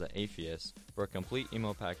at APHIS for a complete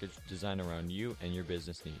email package designed around you and your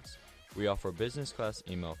business needs. We offer business class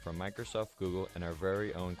email from Microsoft, Google, and our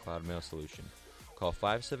very own cloud mail solution. Call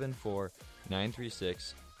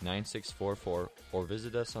 574-936-9644 or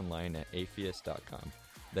visit us online at apheus.com.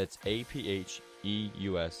 That's apheus.com.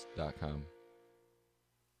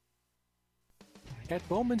 At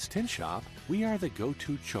Bowman's Tin Shop, we are the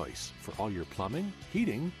go-to choice for all your plumbing,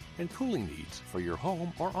 heating, and cooling needs for your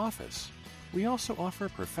home or office. We also offer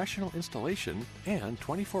professional installation and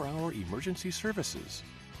 24-hour emergency services.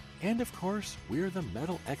 And of course, we're the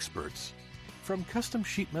metal experts. From custom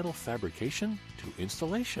sheet metal fabrication to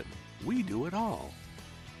installation, we do it all.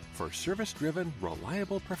 For service-driven,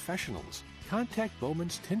 reliable professionals, contact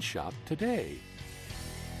Bowman's Tin Shop today.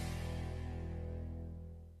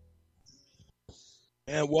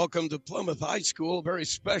 And welcome to Plymouth High School, a very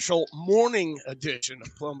special morning edition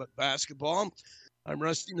of Plymouth basketball. I'm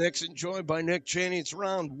Rusty Nixon, joined by Nick Cheney. It's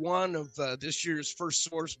round one of this year's First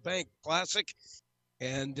Source Bank Classic.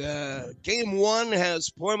 And game one has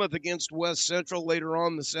Plymouth against West Central. Later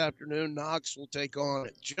on this afternoon, Knox will take on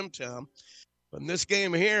Jimtown. But in this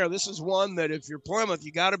game here, this is one that if you're Plymouth,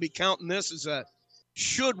 you got to be counting this as a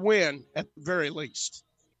should win at the very least.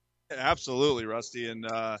 Absolutely, Rusty. And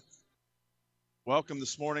welcome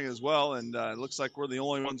this morning as well. And it looks like we're the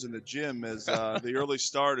only ones in the gym as the early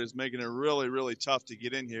start is making it really, really tough to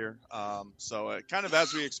get in here. So kind of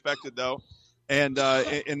as we expected, though. And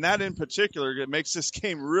in that in particular, it makes this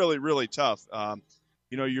game really, really tough.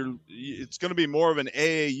 It's going to be more of an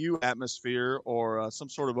AAU atmosphere or some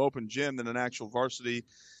sort of open gym than an actual varsity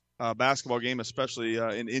basketball game, especially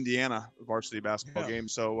in Indiana varsity basketball game.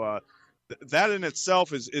 So that in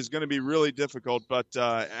itself is going to be really difficult. But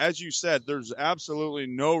as you said, there's absolutely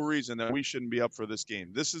no reason that we shouldn't be up for this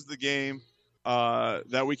game. This is the game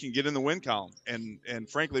that we can get in the win column. And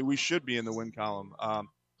frankly, we should be in the win column.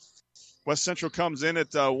 West Central comes in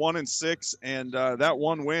at 1-6, and that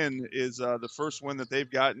one win is the first win that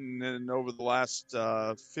they've gotten in over the last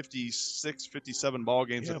 56, 57 ball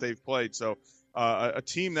games that they've played. So a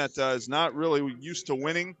team that is not really used to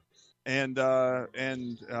winning, and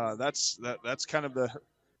that's kind of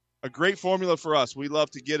a great formula for us. We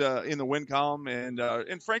love to get in the win column, and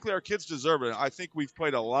frankly, our kids deserve it. I think we've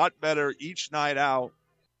played a lot better each night out,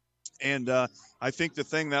 and I think the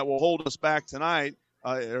thing that will hold us back tonight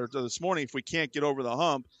or this morning, if we can't get over the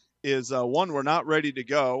hump, is one, we're not ready to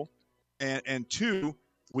go, and two,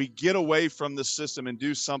 we get away from the system and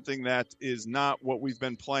do something that is not what we've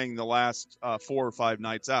been playing the last 4 or 5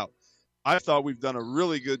 nights out. I thought we've done a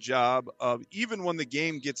really good job of, even when the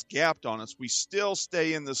game gets gapped on us, we still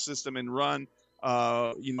stay in the system and run,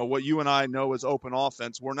 what you and I know is open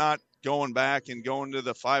offense. We're not going back and going to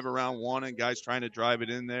the 5-around-1 and guys trying to drive it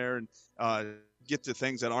in there and get to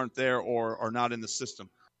things that aren't there or are not in the system.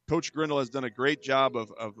 Coach Grindle has done a great job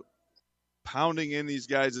of pounding in these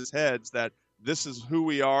guys' heads that this is who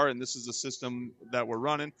we are and this is the system that we're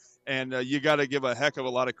running. And you got to give a heck of a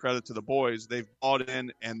lot of credit to the boys. They've bought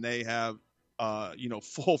in and they have,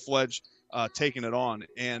 full-fledged taken it on.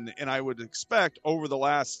 And I would expect over the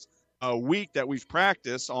last week that we've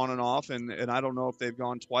practiced on and off, and I don't know if they've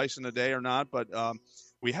gone twice in a day or not, but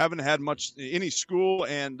we haven't had any school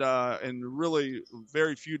and really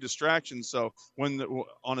very few distractions. So when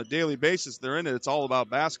on a daily basis they're in it, it's all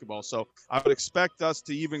about basketball. So I would expect us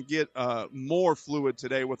to even get more fluid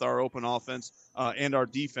today with our open offense and our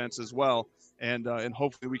defense as well. And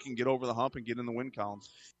hopefully we can get over the hump and get in the win column.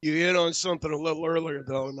 You hit on something a little earlier,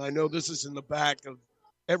 though, and I know this is in the back of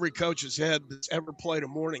every coach's head that's ever played a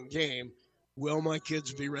morning game. Will my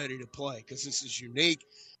kids be ready to play? Because this is unique.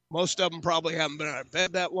 Most of them probably haven't been out of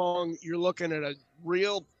bed that long. You're looking at a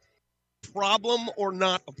real problem or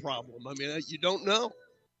not a problem. I mean, you don't know.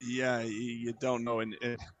 Yeah, you don't know. And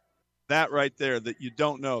that right there, that you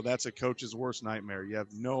don't know, that's a coach's worst nightmare. You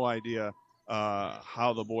have no idea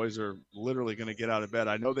how the boys are literally going to get out of bed.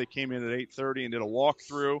 I know they came in at 8:30 and did a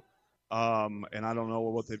walkthrough, and I don't know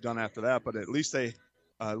what they've done after that, but at least they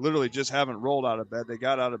literally just haven't rolled out of bed. They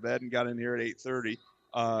got out of bed and got in here at 8:30.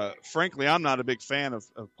 Frankly, I'm not a big fan of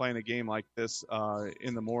playing a game like this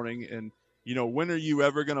in the morning. And, when are you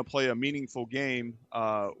ever going to play a meaningful game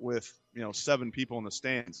with, 7 people in the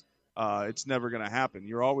stands? It's never going to happen.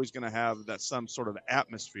 You're always going to have that some sort of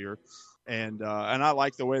atmosphere. And I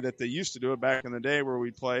like the way that they used to do it back in the day where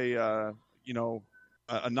we play, a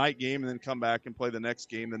night game and then come back and play the next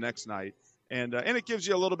game the next night. And it gives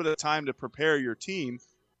you a little bit of time to prepare your team.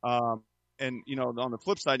 And, on the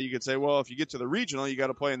flip side, you could say, well, if you get to the regional, you got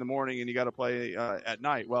to play in the morning and you got to play at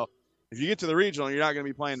night. Well, if you get to the regional, you're not going to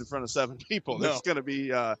be playing in front of 7 people. No. There's going to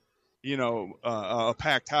be, a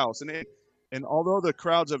packed house. And And although the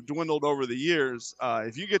crowds have dwindled over the years,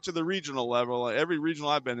 if you get to the regional level, every regional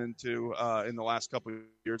I've been into in the last couple of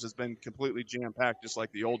years has been completely jam-packed, just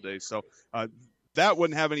like the old days. So that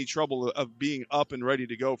wouldn't have any trouble of being up and ready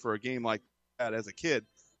to go for a game like that as a kid.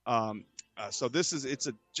 So it's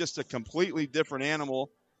just a completely different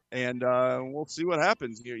animal, and we'll see what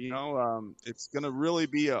happens. It's going to really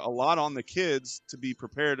be a lot on the kids to be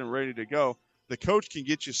prepared and ready to go. The coach can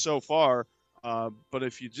get you so far. But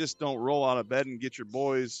if you just don't roll out of bed and get your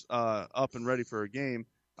boys up and ready for a game,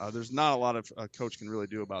 there's not a lot of a coach can really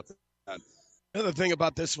do about that. Another thing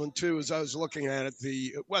about this one, too, is I was looking at it,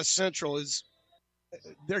 the West Central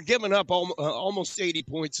they're giving up almost 80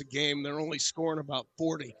 points a game. They're only scoring about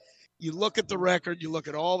 40. You look at the record, you look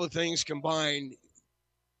at all the things combined.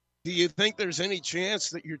 Do you think there's any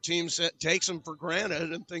chance that your team takes them for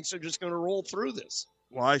granted and thinks they're just going to roll through this?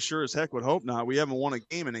 Well, I sure as heck would hope not. We haven't won a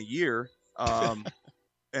game in a year. And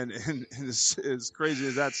as crazy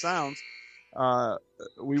as that sounds,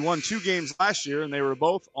 we won 2 games last year, and they were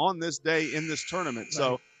both on this day in this tournament. Right.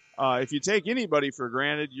 So if you take anybody for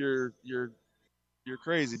granted, you're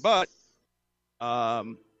crazy. But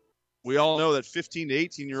we all know that 15 to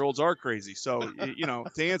 18-year-olds are crazy. So to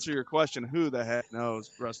answer your question, who the heck knows,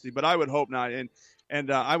 Rusty? But I would hope not.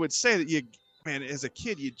 And I would say that as a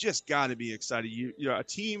kid, you just got to be excited. You're a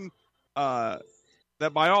team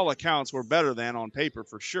that by all accounts we're better than on paper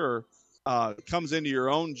for sure, comes into your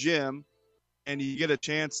own gym and you get a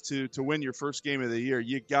chance to win your first game of the year.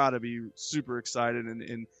 You got to be super excited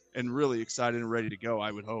and really excited and ready to go,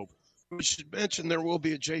 I would hope. We should mention there will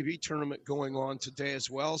be a JV tournament going on today as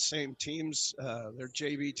well. Same teams, they're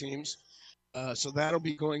JV teams. So that'll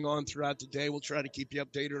be going on throughout the day. We'll try to keep you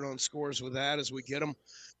updated on scores with that as we get them.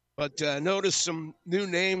 But notice some new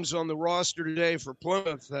names on the roster today for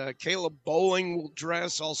Plymouth. Caleb Bowling will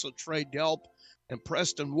dress, also Trey Delp and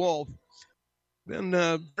Preston Wolf. Been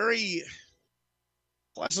very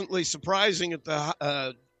pleasantly surprising at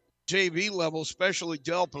the JV level, especially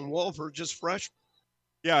Delp and Wolf are just freshmen.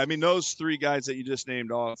 Yeah, I mean, those 3 guys that you just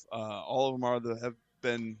named off, all of them have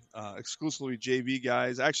been exclusively JV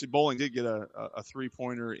guys. Actually, Bowling did get a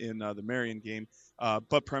 3-pointer in the Marion game,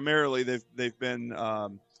 but primarily they've been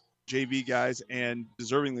JV guys, and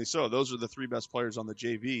deservingly so. Those are the 3 best players on the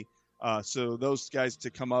JV. So those guys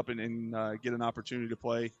to come up and get an opportunity to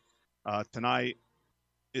play tonight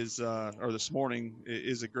or this morning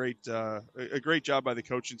is a great job by the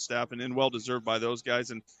coaching staff and well deserved by those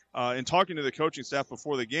guys. And in talking to the coaching staff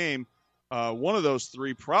before the game, one of those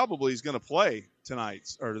 3 probably is going to play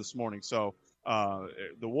tonight or this morning. So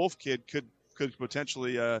the Wolf kid could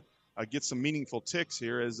potentially get some meaningful ticks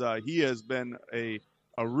here, as he has been a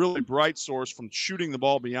really bright source from shooting the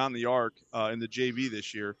ball beyond the arc in the JV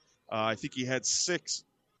this year. I think he had 6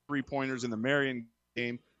 3-pointers in the Marion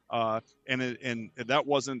game, and that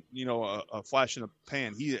wasn't a flash in a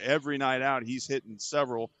pan. Every night out he's hitting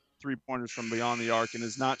several 3-pointers from beyond the arc and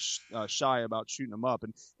is not shy about shooting them up.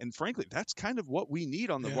 And frankly, that's kind of what we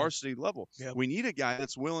need on the varsity level. Yeah. We need a guy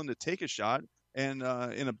that's willing to take a shot and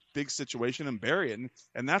in a big situation and bury it.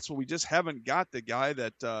 And that's what we just haven't got, the guy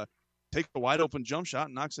that takes a wide open jump shot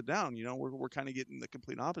and knocks it down. We're kind of getting the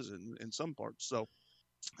complete opposite in some parts. So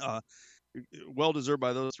well deserved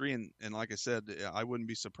by those 3. And like I said, I wouldn't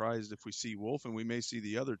be surprised if we see Wolf, and we may see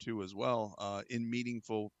the other 2 as well in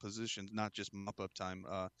meaningful positions, not just mop-up time.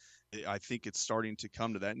 I think it's starting to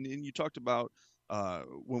come to that. And you talked about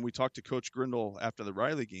when we talked to Coach Grindle after the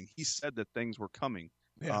Riley game, he said that things were coming.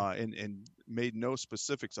 Yeah. And made no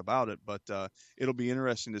specifics about it, but it'll be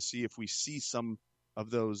interesting to see if we see some of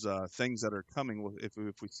those things that are coming, if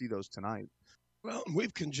we see those tonight. Well,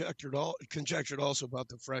 we've conjectured also about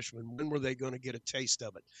the freshmen. When were they going to get a taste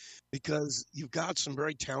of it? Because you've got some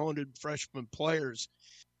very talented freshman players.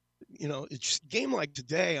 It's a game like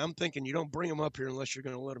today. I'm thinking you don't bring them up here unless you're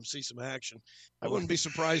going to let them see some action. I wouldn't be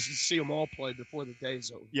surprised to see them all play before the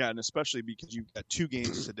day's over. Yeah, and especially because you've got 2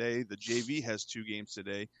 games today. The JV has 2 games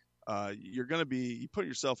today. You're going to you put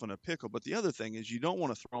yourself in a pickle. But the other thing is you don't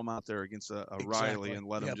want to throw them out there against a Riley and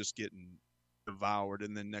let them just get devoured.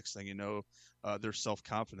 And then next thing you know, their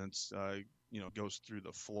self-confidence goes through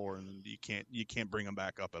the floor, and you can't bring them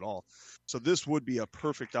back up at all. So this would be a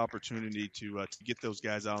perfect opportunity to get those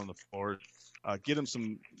guys out on the floor, get them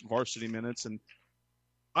some varsity minutes. And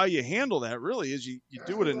how you handle that really is you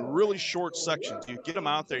do it in really short sections. You get him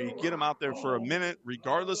out there for a minute,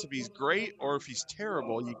 regardless if he's great or if he's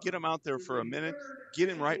terrible. You get him out there for a minute, get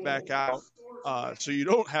him right back out, so you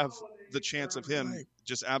don't have the chance of him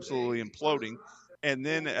just absolutely imploding. And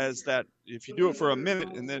then if you do it for a minute,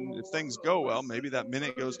 and then if things go well, maybe that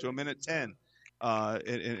minute goes to a minute 10,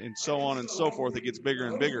 and so on and so forth. It gets bigger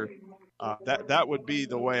and bigger. that would be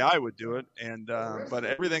the way I would do it. And but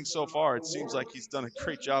everything so far, it seems like he's done a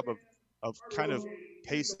great job of kind of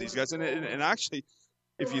pacing these guys. And actually,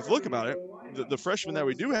 if you look about it, the freshman that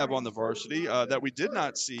we do have on the varsity that we did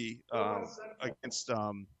not see against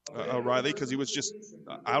Riley because he was just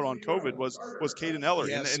out on COVID was Caden Eller.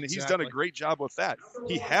 Yes, and he's exactly. done a great job with that.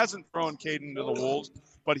 He hasn't thrown Caden to the Wolves,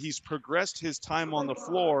 but he's progressed his time on the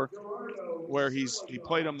floor where he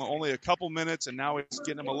played him only a couple minutes, and now he's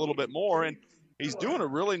getting him a little bit more, and he's doing a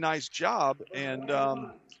really nice job. And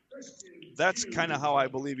that's kind of how I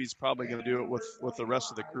believe he's probably going to do it with the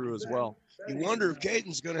rest of the crew as well. You wonder if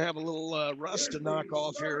Caden's going to have a little rust to knock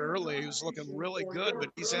off here early. He was looking really good, but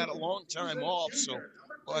he's had a long time off, so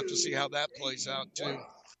we'll have to see how that plays out too.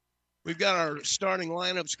 We've got our starting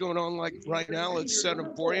lineups going on like right now. Let's set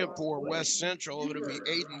them for you. For West Central, it'll be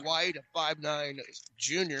Aiden White, a 5'9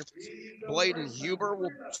 junior. Bladen Huber will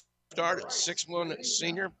start at 6'1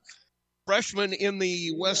 senior. Freshman in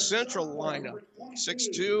the West Central lineup,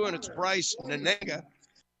 6'2", and it's Bryce Nanenga.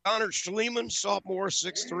 Connor Schliemann, sophomore,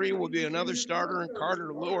 6'3", will be another starter, and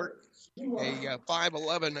Carter Lewart, a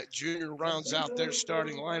 5'11 junior, rounds out their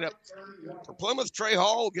starting lineup. For Plymouth, Trey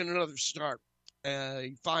Hall will get another start,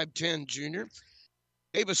 a 5'10 junior.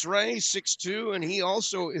 Davis Ray, 6'2", and he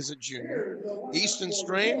also is a junior. Easton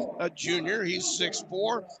Strain, a junior, he's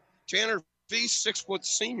 6'4". Tanner Feast, 6-foot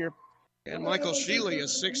senior. And Michael Shealy, a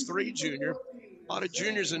 6'3 junior. A lot of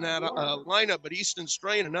juniors in that lineup, but Easton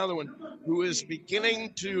Strain, another one who is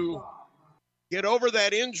beginning to get over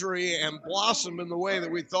that injury and blossom in the way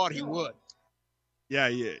that we thought he would. Yeah,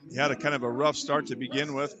 he had a kind of a rough start to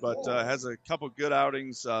begin with, but has a couple good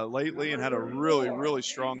outings lately and had a really, really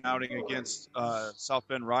strong outing against South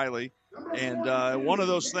Bend Riley. And one of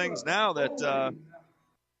those things now that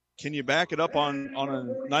can you back it up on a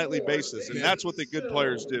nightly basis? And that's what the good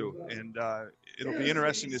players do. And it'll be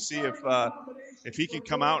interesting to see if he can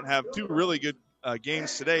come out and have two really good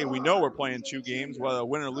games today. We know we're playing two games. Whether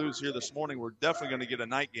win or lose here this morning, we're definitely going to get a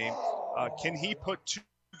night game. Can he put two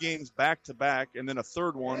games back to back and then a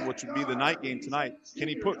third one, which would be the night game tonight? Can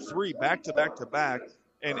he put three back to back to back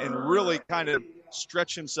and really kind of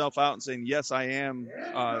stretch himself out and saying, yes, I am,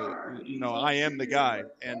 I am the guy.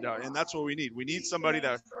 And that's what we need. We need somebody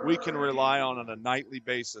that we can rely on a nightly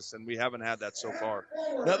basis, and we haven't had that so far.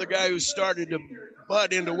 Another guy who started to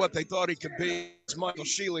butt into what they thought he could be is Michael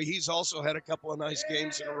Shealy. He's also had a couple of nice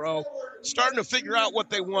games in a row. Starting to figure out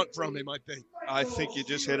what they want from him, I think. I think you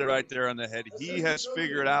just hit it right there on the head. He has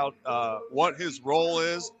figured out what his role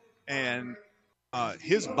is, and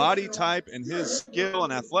his body type and his skill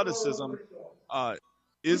and athleticism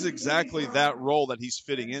is exactly that role that he's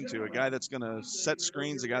fitting into. A guy that's going to set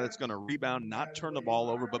screens, a guy that's going to rebound, not turn the ball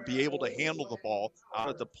over, but be able to handle the ball out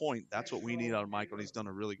at the point. That's what we need out of Michael. He's done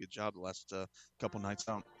a really good job the last couple nights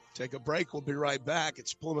out. Take a break. We'll be right back.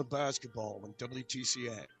 It's Plymouth basketball on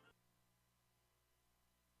WTCA.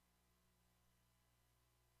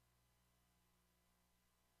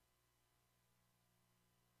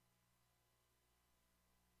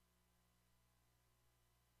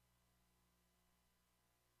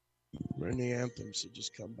 We're in the anthem, so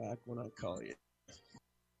just come back when I call you.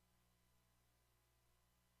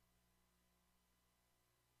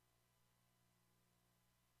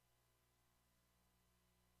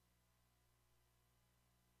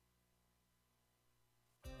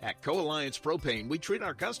 At Co-Alliance Propane, we treat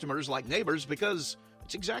our customers like neighbors because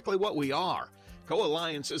it's exactly what we are.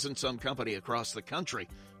 Co-Alliance isn't some company across the country.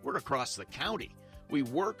 We're across the county. We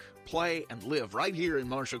work, play, and live right here in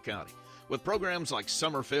Marshall County. With programs like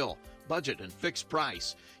Summer Fill, Budget, and Fixed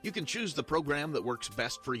Price, you can choose the program that works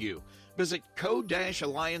best for you. Visit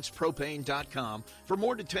co-alliancepropane.com for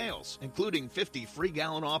more details, including 50 free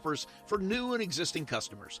gallon offers for new and existing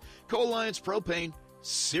customers. Co-Alliance Propane,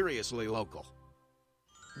 seriously local.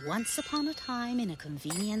 Once upon a time in a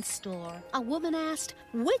convenience store, a woman asked,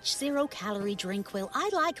 "Which zero-calorie drink will I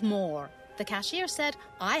like more?" The cashier said,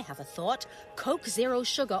 "I have a thought. Coke Zero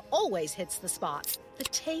Sugar always hits the spot." The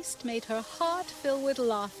taste made her heart fill with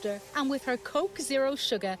laughter, and with her Coke Zero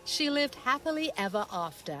Sugar, she lived happily ever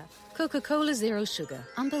after. Coca-Cola Zero Sugar,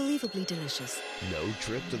 unbelievably delicious. No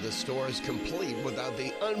trip to the store is complete without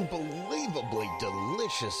the unbelievably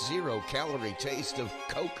delicious zero-calorie taste of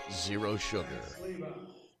Coke Zero Sugar.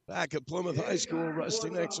 Back at Plymouth High School, Rusty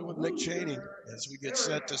Nixon with Nick Cheney as we get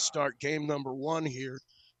set to start game number one here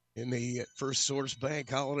in the First Source Bank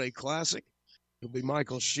Holiday Classic. It'll be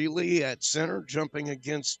Michael Shealy at center, jumping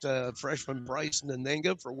against freshman Bryce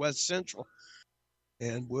Nanenga for West Central.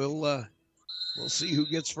 And we'll see who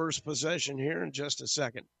gets first possession here in just a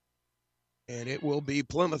second. And it will be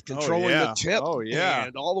Plymouth controlling the tip. Oh, yeah.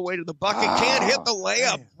 And all the way to the bucket. Can't hit the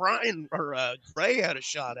layup. Ray had a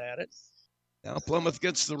shot at it. Now Plymouth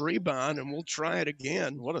gets the rebound, and we'll try it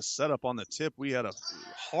again. What a setup on the tip. We had a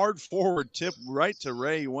hard forward tip right to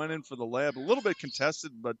Ray. He went in for the layup. A little bit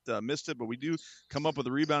contested, but missed it. But we do come up with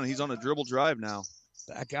a rebound. He's on a dribble drive now.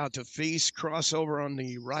 Back out to Feast. Crossover on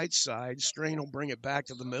the right side. Strain will bring it back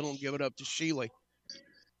to the middle and give it up to Sheely.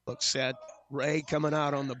 Looks at Ray coming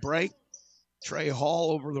out on the break. Trey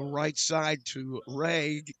Hall over the right side to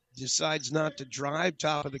Ray. Decides not to drive.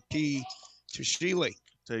 Top of the key to Sheely.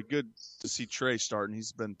 Good to see Trey starting.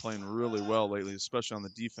 He's been playing really well lately, especially on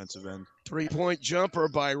the defensive end. 3-point jumper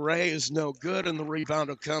by Ray is no good, and the rebound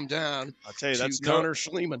will come down. I'll tell you, that's Connor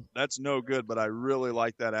Schliemann. That's no good, but I really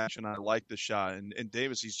like that action. I like the shot. And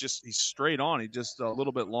Davis, he's straight on. He's just a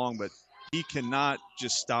little bit long, but he cannot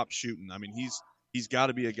just stop shooting. I mean, he's got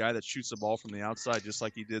to be a guy that shoots the ball from the outside just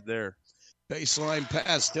like he did there. Baseline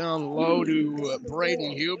pass down low to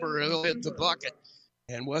Braden Huber. He'll hit the bucket,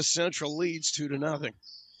 and West Central leads 2-0.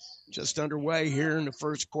 Just underway here in the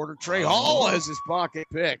first quarter. Trey Hall has his pocket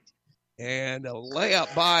picked. And a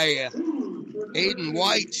layup by Aiden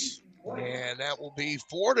White. And that will be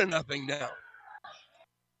 4-0 now.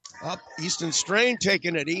 Up, Easton Strain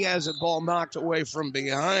taking it. He has a ball knocked away from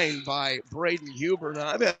behind by Braden Huber. Now,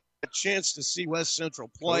 I've had a chance to see West Central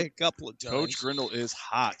play a couple of times. Coach Grindle is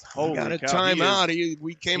hot. Holy got a cow. timeout. He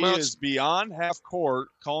is beyond half court,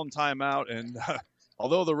 calling timeout, and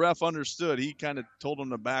although the ref understood, he kind of told him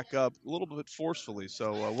to back up a little bit forcefully.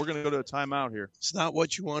 So we're going to go to a timeout here. It's not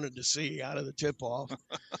what you wanted to see out of the tip-off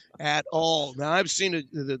at all. Now, I've seen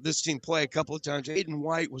this team play a couple of times. Aiden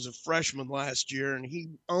White was a freshman last year, and he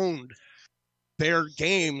owned their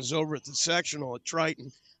games over at the sectional at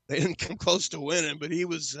Triton. They didn't come close to winning, but he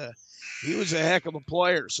was a heck of a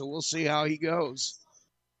player. So we'll see how he goes.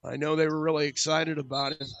 I know they were really excited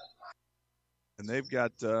about him. And they've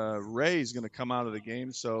got Ray's going to come out of the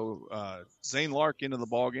game. So Zane Lark into the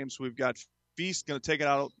ball game. So we've got Feast going to take it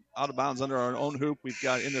out of bounds under our own hoop. We've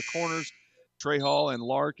got in the corners Trey Hall and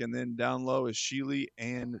Lark, and then down low is Sheely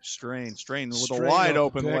and Strain. Strain with a wide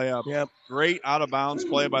open layup. Yep. Great out of bounds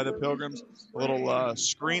play by the Pilgrims. A little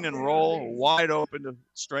screen and roll, wide open to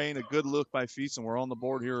Strain. A good look by Feast, and we're on the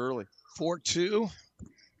board here early. 4-2.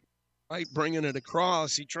 White bringing it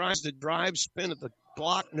across. He tries to drive, spin at the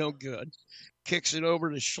block, no good. Kicks it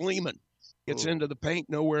over to Schliemann. Gets into the paint,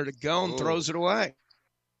 nowhere to go, and throws it away.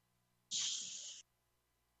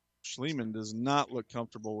 Schliemann does not look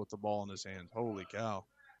comfortable with the ball in his hand. Holy cow.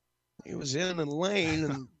 He was in the lane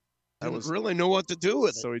and didn't really know what to do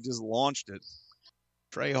with it. So he just launched it.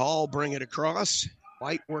 Trey Hall bring it across.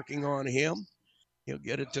 White working on him. He'll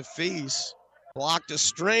get it to Feast. Blocked a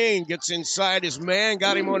Strain, gets inside his man,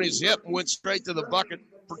 got him on his hip, and went straight to the bucket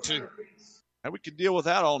for 2. And we could deal with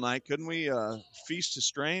that all night, couldn't we? Feast to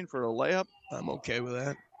Strain for a layup. I'm okay with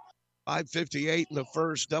that. 5:58 in the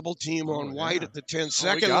first. Double team on White at the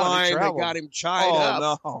 10-second line. They got him tied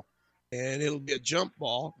up. No. And it'll be a jump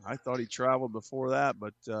ball. I thought he traveled before that,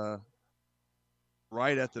 but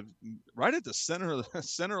right at the center of the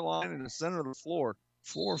center line and the center of the floor.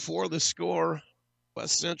 4-4 the score.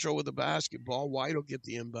 West Central with the basketball. White will get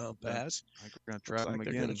the inbound pass. I think we're going to trap him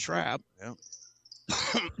again. They're going to trap. Yeah.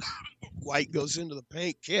 White goes into the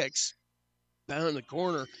paint, kicks down in the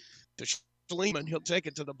corner to Schliemann. He'll take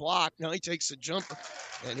it to the block. Now he takes the jumper,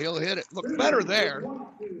 and he'll hit it. Look better there.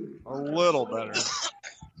 A little better.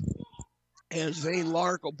 And Zane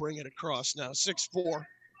Lark will bring it across now. 6-4.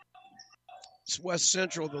 It's West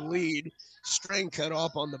Central the lead. Strain cut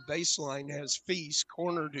off on the baseline has Feast.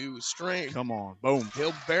 Corner to Strain. Come on. Boom.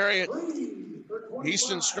 He'll bury it.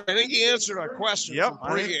 Easton Strain. I think he answered our question. Yep.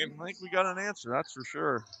 I think we got an answer. That's for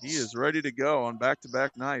sure. He is ready to go on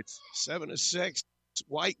back-to-back nights. 7-6.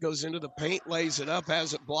 White goes into the paint, lays it up,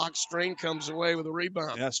 has it blocked. Strain comes away with a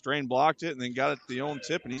rebound. Yeah, Strain blocked it and then got it to the own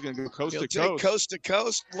tip, and he's going to go coast to coast. Coast to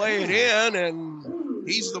coast, lay it in, and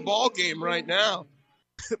he's the ball game right now.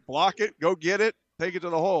 Block it, go get it, take it to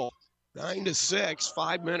the hole. 9-6,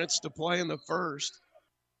 5 minutes to play in the first.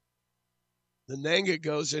 The Nenga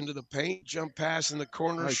goes into the paint, jump pass in the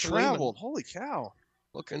corner. Traveled. Holy cow.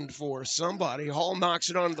 Looking for somebody. Hall knocks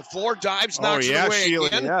it onto the floor, dives, knocks it away Sheely,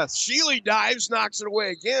 again. Yes. Sheely dives, knocks it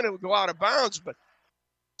away again. It would go out of bounds, but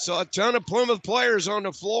saw a ton of Plymouth players on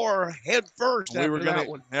the floor head first that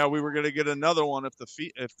one. Yeah, we were going to get another one if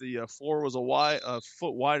the floor was a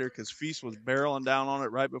foot wider because Feast was barreling down on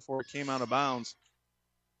it right before it came out of bounds.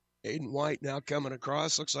 Aiden White now coming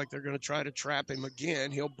across. Looks like they're going to try to trap him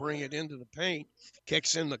again. He'll bring it into the paint.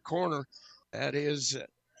 Kicks in the corner. That is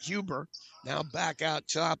Huber. Now back out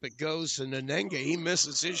top it goes to Nanenga. He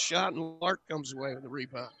misses his shot, and Lark comes away with the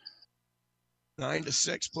rebound.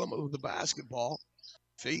 9-6, Plymouth with the basketball.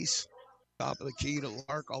 Feast, top of the key to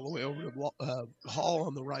Lark, all the way over to Hall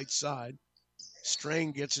on the right side.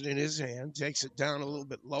 Strain gets it in his hand, takes it down a little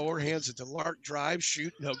bit lower, hands it to Lark, drive,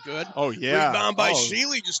 shoot, no good. Oh, yeah. Rebound by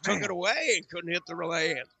Sheely, just took it away and couldn't hit the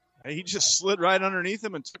relay in. He just slid right underneath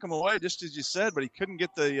him and took him away, just as you said, but he couldn't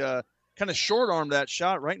get the kind of short-armed that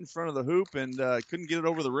shot right in front of the hoop and couldn't get it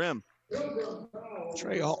over the rim.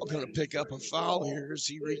 Trey Hall going to pick up a foul here as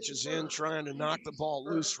he reaches in, trying to knock the ball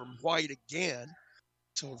loose from White again.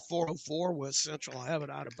 So 4:04, West Central will have it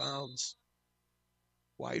out of bounds.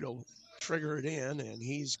 White will trigger it in, and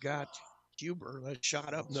he's got Huber. That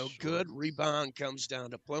shot up, no good. Rebound comes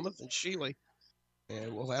down to Plymouth and Sheely,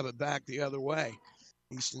 and we'll have it back the other way.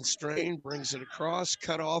 Easton Strain brings it across,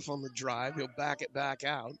 cut off on the drive. He'll back it back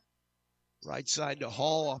out. Right side to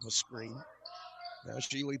Hall off a screen. Now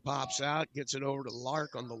Sheely pops out, gets it over to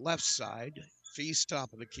Lark on the left side. Feast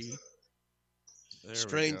top of the key.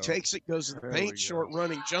 Strain takes it, goes to the paint, short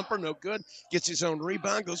running jumper, no good. Gets his own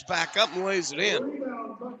rebound, goes back up and lays it in.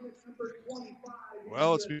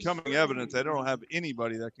 Well, it's becoming evident they don't have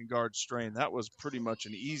anybody that can guard Strain. That was pretty much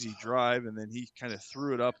an easy drive, and then he kind of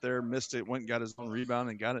threw it up there, missed it, went and got his own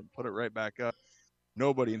rebound and got it and put it right back up.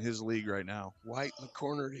 Nobody in his league right now. White in the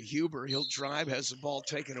corner to Huber. He'll drive, has the ball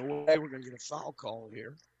taken away. We're going to get a foul call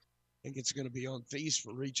here. I think it's going to be on Feast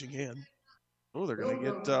for reaching in. Oh, they're going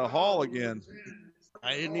to get Hall again.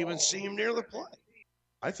 I didn't even see him near the play.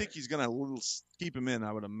 I think he's going to keep him in,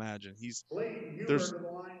 I would imagine.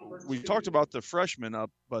 We've talked about the freshman up,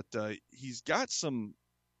 but he's got some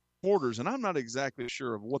quarters, and I'm not exactly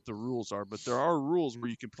sure of what the rules are, but there are rules where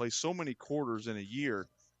you can play so many quarters in a year,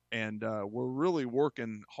 and we're really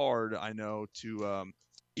working hard, I know, to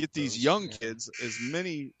get these young kids as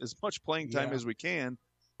much playing time as we can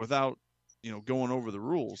without going over the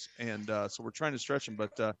rules, and so we're trying to stretch them,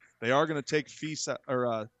 but they are going to take Feast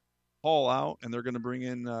or Hall out, and they're going to bring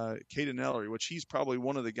in Caden Ellery, which he's probably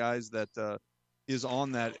one of the guys that is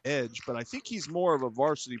on that edge, but I think he's more of a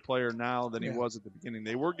varsity player now than he was at the beginning.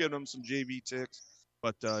 They were giving him some JV ticks,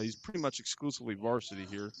 but he's pretty much exclusively varsity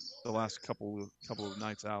here the last couple of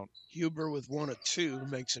nights out. Huber with 1 of 2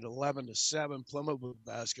 makes it 11-7. Plymouth with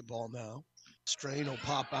basketball now. Strain will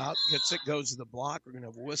pop out, gets it, goes to the block. We're going to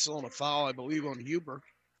have a whistle and a foul, I believe, on Huber.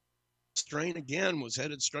 Strain again was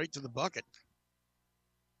headed straight to the bucket.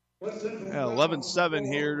 11-7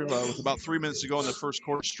 here with about 3 minutes to go in the first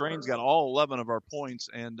quarter. Strain's got all 11 of our points,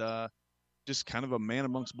 and just kind of a man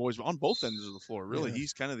amongst boys on both ends of the floor. Really,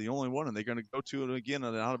 he's kind of the only one, and they're going to go to it again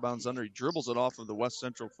on an out-of-bounds under. He dribbles it off of the West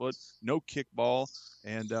Central foot, no kick ball,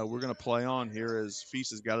 and we're going to play on here as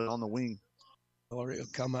Feast has got it on the wing. Ellery will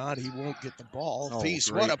come out. He won't get the ball.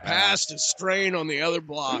 Feast, what a pass to Strain on the other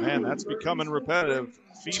block. Man, that's becoming repetitive.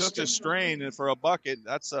 Feast to Strain for a bucket.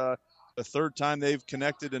 That's the third time they've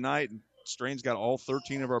connected tonight, and Strain's got all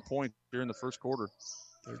 13 of our points here in the first quarter.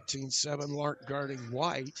 13-7, Lark guarding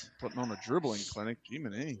White. Putting on a dribbling clinic.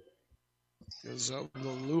 Gee, goes over to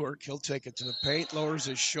Lurk. He'll take it to the paint, lowers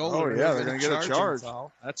his shoulder. Oh, yeah, they're going to get a charge.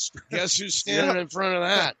 That's Guess who's standing in front of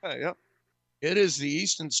that? Yep. It is the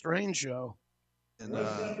Easton Strain show. And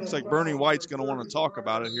looks like Bernie White's going to want to talk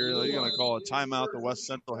about it here. They're going to call a timeout, the West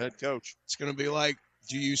Central head coach. It's going to be like,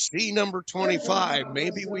 do you see number 25?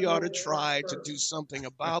 Maybe we ought to try to do something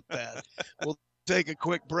about that. We'll take a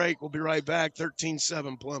quick break. We'll be right back.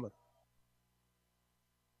 13-7 Plymouth.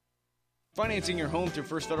 Financing your home through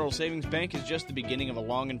First Federal Savings Bank is just the beginning of a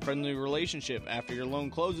long and friendly relationship. After your loan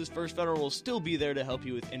closes, First Federal will still be there to help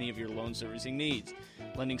you with any of your loan servicing needs.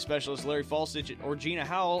 Lending specialists Larry Falstich or Gina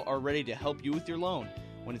Howell are ready to help you with your loan.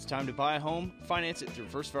 When it's time to buy a home, finance it through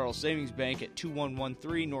First Federal Savings Bank at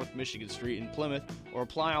 2113 North Michigan Street in Plymouth, or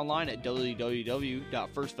apply online at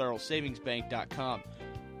www.firstfederalsavingsbank.com.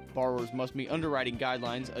 Borrowers must meet underwriting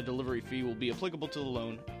guidelines. A delivery fee will be applicable to the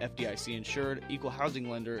loan. FDIC insured. Equal housing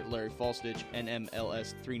lender. Larry Falstich,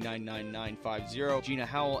 NMLS 399950. Gina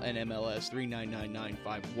Howell, NMLS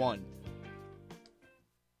 399951.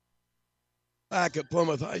 Back at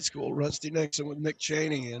Plymouth High School, Rusty Nixon with Nick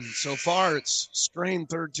Cheney. And so far, it's Strain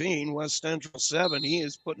 13, West Central 7. He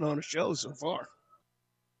is putting on a show so far.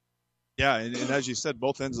 Yeah, and as you said,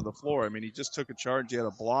 both ends of the floor. I mean, he just took a charge. He had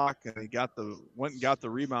a block, and he went and got the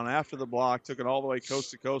rebound after the block, took it all the way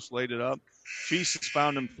coast to coast, laid it up. Feast has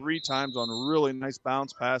found him 3 times on really nice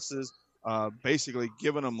bounce passes, basically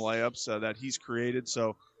giving him layups that he's created.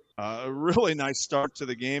 So a really nice start to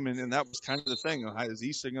the game, and that was kind of the thing. Is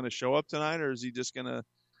Easton going to show up tonight, or is he just going to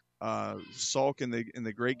sulk in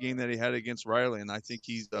the great game that he had against Riley? And I think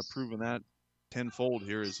he's proven that tenfold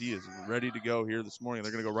here as he is ready to go here this morning.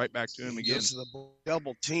 They're going to go right back to him again. This is the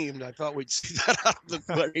double teamed. I thought we'd see that out of the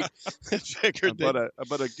play.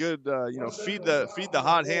 But a good, feed the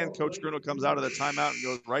hot hand. Coach Grinnell comes out of the timeout and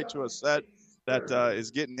goes right to a set that is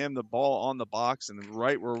getting him the ball on the box and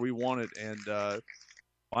right where we want it. And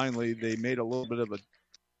finally, they made a little bit of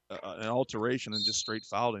an alteration and just straight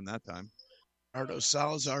fouled him that time. Ardo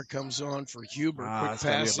Salazar comes on for Huber. Quick It's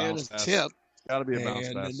pass in and tip. Got to be a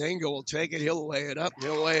bounce pass. And Nanengo will take it. He'll lay it up.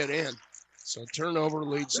 He'll lay it in. So turnover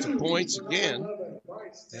leads to points again.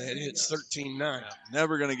 And it's 13-9.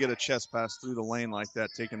 Never going to get a chest pass through the lane like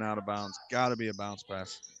that, taken out of bounds. Got to be a bounce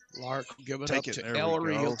pass. Lark will give it up to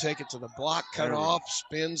Ellery. He'll take it to the block, cut off,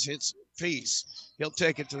 spins, hits Feast. He'll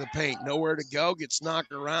take it to the paint. Nowhere to go. Gets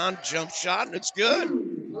knocked around. Jump shot, and it's good.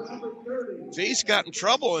 Feast got in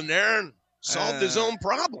trouble in there and solved his own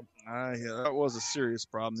problem. Yeah, that was a serious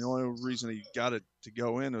problem. The only reason he got it to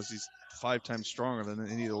go in was he's 5 times stronger than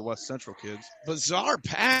any of the West Central kids. Bizarre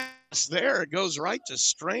pass there. It goes right to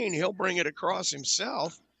Strain. He'll bring it across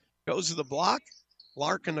himself. Goes to the block.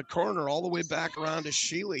 Lark in the corner all the way back around to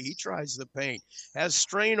Sheely. He tries the paint. Has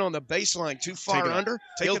Strain on the baseline too far under.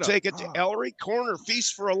 He'll take it to Ellery. Corner,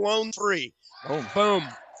 Feast for a lone three. Boom.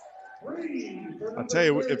 I'll tell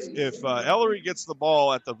you, if Ellery gets the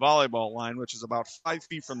ball at the volleyball line, which is about 5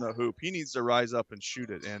 feet from the hoop, he needs to rise up and shoot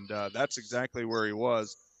it. And that's exactly where he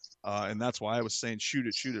was. And that's why I was saying shoot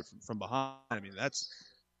it from behind. I mean, that's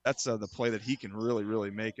the play that he can really, really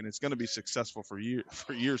make, and it's going to be successful for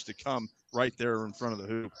years to come right there in front of the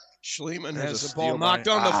hoop. Schliemann has the ball knocked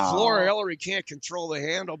on the floor. Ellery can't control the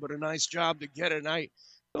handle, but a nice job to get it. And I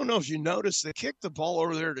don't know if you noticed, they kicked the ball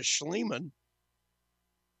over there to Schliemann.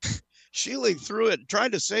 Sheely threw it,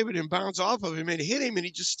 tried to save it and bounce off of him and hit him, and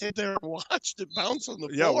he just stayed there and watched it bounce on the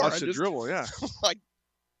floor. Yeah, watched it dribble, yeah. Like,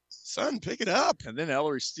 son, pick it up. And then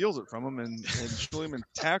Ellery steals it from him, and Schliemann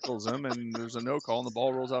tackles him, and there's a no call, and the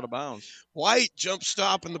ball rolls out of bounds. White jump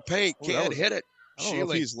stop in the paint, can't hit it. I don't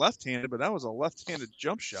know if he's left-handed, but that was a left-handed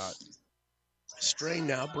jump shot. Strain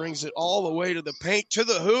now brings it all the way to the paint, to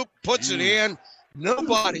the hoop, puts it in.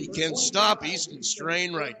 Nobody can stop Easton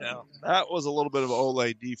Strain right now. That was a little bit of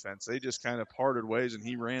Ole defense. They just kind of parted ways, and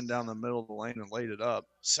he ran down the middle of the lane and laid it up.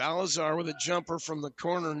 Salazar with a jumper from the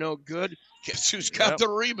corner, no good. Guess who's got the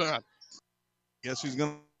rebound? Guess who's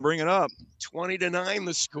going to bring it up? 20-9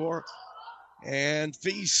 the score. And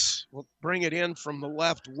Feast will bring it in from the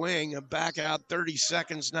left wing and back out 30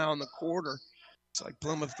 seconds now in the quarter. It's like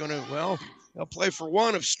Plymouth going to, they'll play for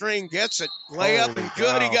one if Strain gets it. Layup and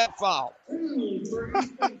good, he got fouled.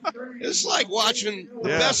 It's like watching the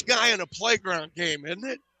best guy in a playground game, isn't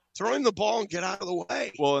it? Throwing the ball and get out of the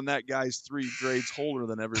way. Well, and that guy's 3 grades older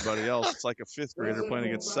than everybody else. It's like a 5th grader playing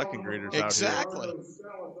against 2nd graders out here. Exactly.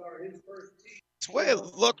 It's the way it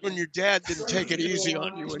looked when your dad didn't take it easy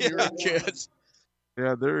on you when you were kids.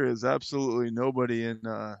 Yeah, there is absolutely nobody in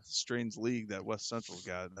Strain's league that West Central's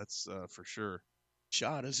got. That's for sure.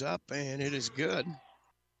 Shot is up, and it is good.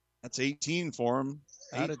 That's 18 for him.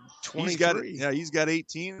 Out of 23. He's got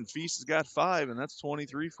 18, and Feast has got 5, and that's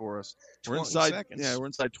 23 for us. We're inside seconds. Yeah, we're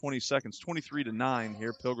inside 20 seconds. 23-9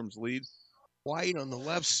 here. Pilgrims lead. White on the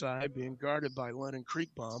left side being guarded by Lennon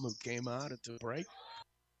Creekbaum, who came out at the break.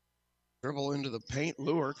 Dribble into the paint,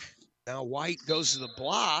 Lurk. Now White goes to the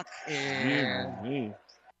block and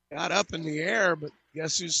got up in the air, but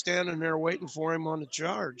guess who's standing there waiting for him on the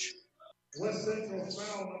charge? West Central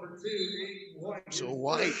foul number 2, Aiden White. So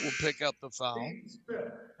White will pick up the foul.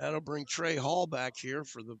 That'll bring Trey Hall back here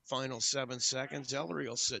for the final 7 seconds. Ellery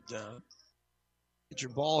will sit down. Get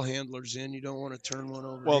your ball handlers in. You don't want to turn one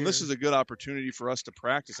over. Well, this is a good opportunity for us to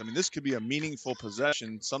practice. I mean, this could be a meaningful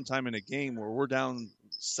possession sometime in a game where we're down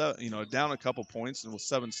a couple points, and with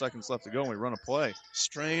 7 seconds left to go, and we run a play.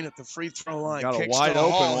 Strain at the free throw line. Got a Kicks wide to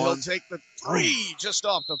open Hall. one. He'll take the 3 just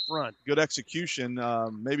off the front. Good execution.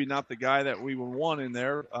 Maybe not the guy that we would want in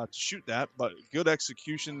there to shoot that, but good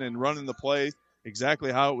execution and running the play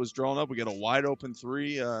exactly how it was drawn up. We get a wide open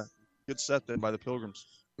 3. Good set then by the Pilgrims.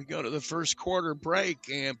 We go to the first quarter break,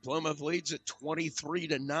 and Plymouth leads at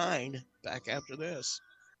 23-9. Back after this.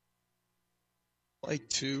 Play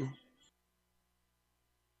 2.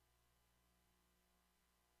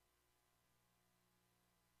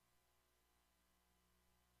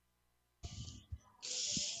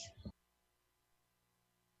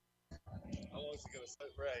 How long is he going to set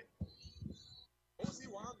Ray? What was he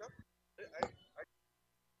wound up? I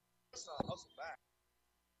hustle back.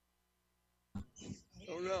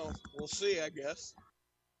 Don't know. We'll see, I guess.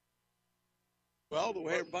 Well, the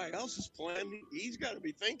way everybody else is playing, he's got to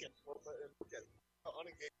be thinking.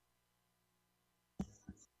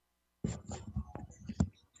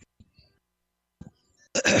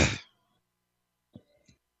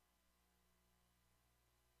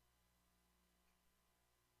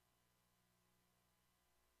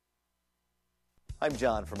 I'm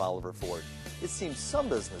John from Oliver Ford. It seems some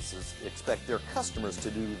businesses expect their customers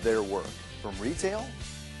to do their work, from retail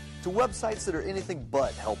to websites that are anything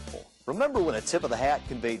but helpful. Remember when a tip of the hat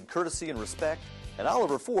conveyed courtesy and respect? At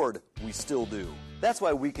Oliver Ford, we still do. That's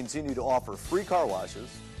why we continue to offer free car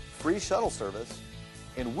washes, free shuttle service,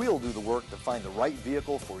 and we'll do the work to find the right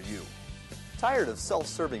vehicle for you. Tired of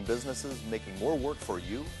self-serving businesses making more work for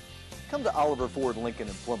you? Come to Oliver Ford Lincoln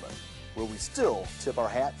in Plymouth, where we still tip our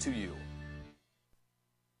hat to you.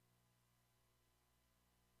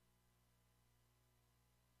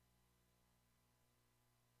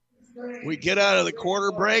 We get out of the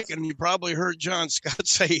quarter break, and you probably heard John Scott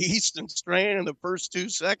say Easton Strain in the first 2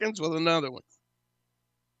 seconds with another one.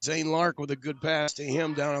 Zane Lark with a good pass to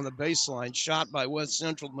him down on the baseline. Shot by West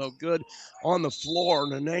Central, no good. On the floor,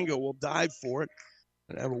 Nananga will dive for it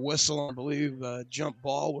and have a whistle. I believe jump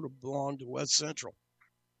ball would have belonged to West Central.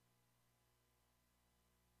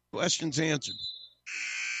 Questions answered.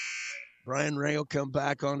 Brian Ray will come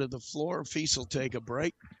back onto the floor. Feast will take a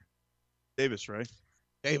break. Davis Ray.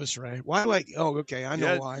 Davis Ray. Why do I? Oh, okay. I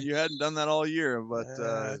know why. You hadn't done that all year, but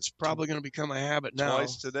it's probably going to become a habit now.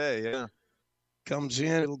 Twice today, yeah. Comes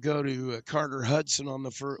in. It'll go to Carter Hudson on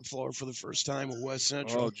the floor for the first time with West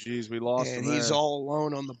Central. Oh, geez, we lost him. And he's there. all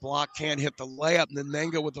alone on the block. Can't hit the layup. And then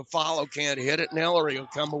Nenga with the follow can't hit it. And Ellery will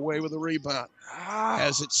come away with a rebound.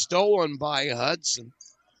 Has it stolen by Hudson.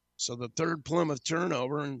 So the third Plymouth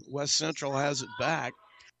turnover, and West Central has it back.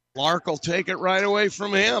 Lark will take it right away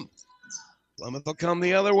from him. Plymouth will come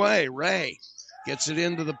the other way. Ray gets it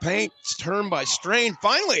into the paint. It's turned by Strain.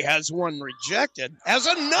 Finally has one rejected. Has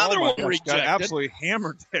another one rejected. Got absolutely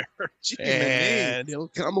hammered there. And he'll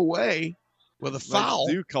come away with a foul.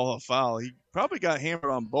 I do call a foul. He probably got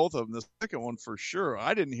hammered on both of them. The second one for sure.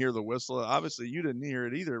 I didn't hear the whistle. Obviously, you didn't hear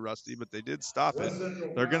it either, Rusty, but they did stop it.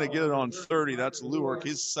 They're going to get it on 30. That's Lewark,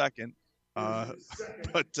 his second.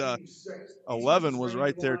 But 11 was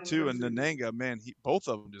right there, too. And Nananga, man, both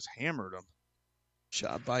of them just hammered him.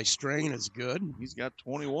 Shot by Strain is good. He's got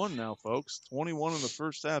 21 now, folks. 21 in the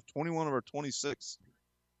first half, 21 of our 26.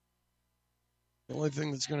 The only thing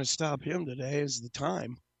that's going to stop him today is the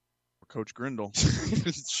time. Coach Grindle.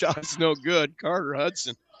 Shot's no good. Carter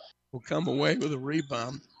Hudson will come away with a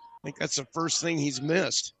rebound. I think that's the first thing he's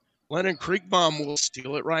missed. Lennon Creekbaum will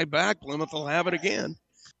steal it right back. Plymouth will have it again.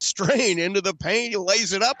 Strain into the paint. He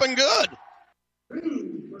lays it up and good.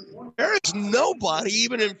 There is nobody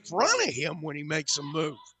even in front of him when he makes a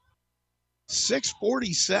move.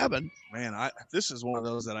 6:47. Man, this is one of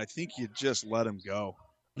those that I think you just let him go.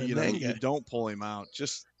 You don't pull him out.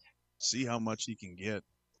 Just see how much he can get.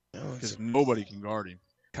 Because nobody can guard him.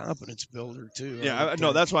 Confidence builder, too. Yeah,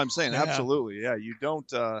 no, that's what I'm saying. Yeah. Absolutely. Yeah, you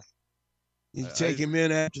don't. You take him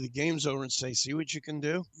in after the game's over and say, see what you can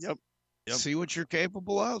do? Yep. See what you're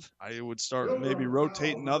capable of? I would start maybe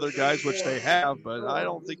rotating other guys, which they have, but I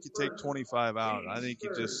don't think you take 25 out. I think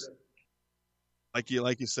you just, like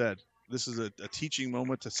you said, this is a teaching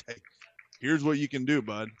moment to say, here's what you can do,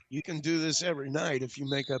 bud. You can do this every night if you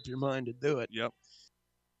make up your mind to do it. Yep.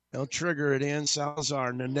 They'll trigger it in.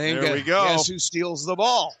 Salazar, Nananga. There we go. Guess who steals the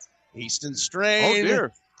ball? Easton Strain. Oh,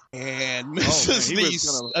 dear. And misses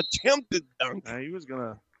the attempted dunk. He was going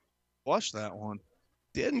to flush that one.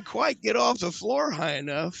 Didn't quite get off the floor high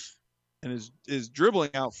enough. And his dribbling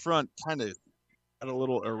out front kind of got a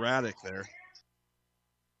little erratic there.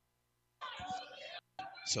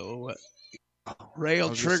 So Ray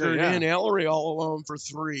will trigger it in. Ellery all alone for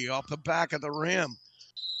three off the back of the rim.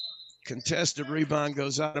 Contested rebound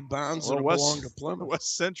goes out of bounds. It'll belong to Plymouth.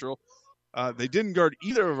 West Central. They didn't guard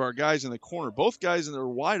either of our guys in the corner. Both guys in there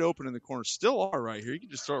wide open in the corner still are right here. You can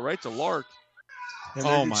just throw it right to Lark.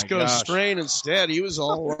 And just goes Strain instead. He was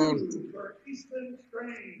all alone.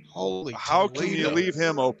 Holy How Toledo. can you leave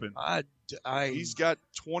him open? He's got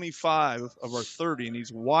 25 of our 30, and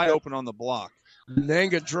he's wide open on the block.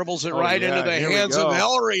 Nenga dribbles it into the hands of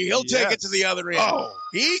Ellery. He'll take it to the other end. Oh.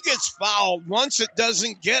 He gets fouled. Once it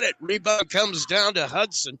doesn't get it, rebound comes down to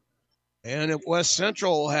Hudson. And West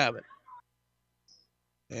Central will have it.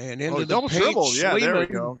 And into the double paint, dribble. Yeah, there we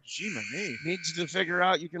Schliemann go. Gee, needs to figure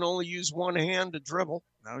out you can only use one hand to dribble.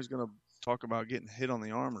 Now he's going to talk about getting hit on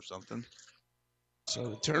the arm or something. So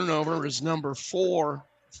the turnover is number 4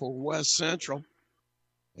 for West Central.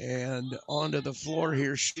 And onto the floor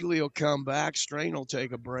here, Shealy will come back. Strain will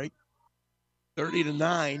take a break.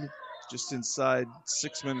 30-9. Just inside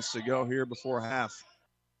 6 minutes to go here before half.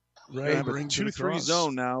 Ray brings 2-3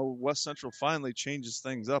 zone now. West Central finally changes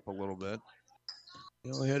things up a little bit.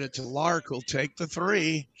 He'll hit it to Lark, who'll take the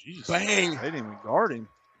three. Jeez. Bang. They didn't even guard him.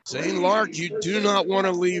 Zane Lark, you do not want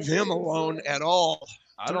to leave him alone at all.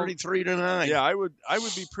 33-9. Yeah, I would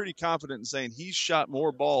be pretty confident in saying he's shot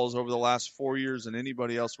more balls over the last 4 years than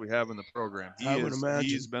anybody else we have in the program. I would imagine.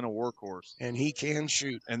 He's been a workhorse. And he can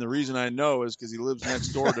shoot. And the reason I know is because he lives next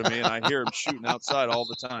door to me, and I hear him shooting outside all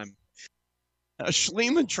the time. Now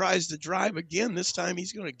Schliemann tries to drive again. This time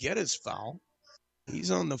he's going to get his foul.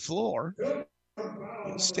 He's on the floor.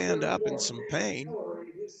 He'll stand up in some pain.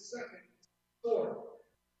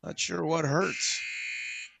 Not sure what hurts,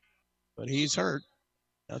 but he's hurt.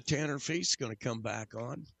 Now Tanner Feast's going to come back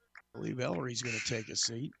on. I believe Ellery's going to take a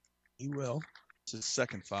seat. He will. It's his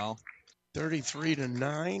second foul.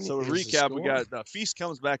 33-9. So to recap, we got Feast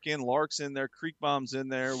comes back in, Lark's in there, Creekbaum's in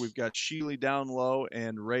there. We've got Sheely down low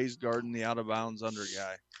and Ray's guarding the out-of-bounds under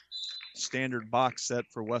guy. Standard box set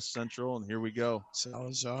for West Central, and here we go.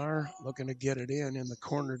 Salazar looking to get it in the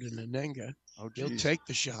corner to Nenenga. Oh, he'll take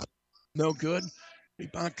the shot. No good.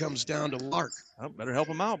 Rebound comes down to Lark. Oh, better help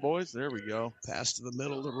him out, boys. There we go. Pass to the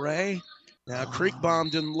middle to Ray. Now Creekbaum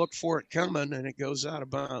didn't look for it coming, and it goes out of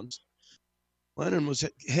bounds. Lennon was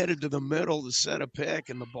headed to the middle to set a pick,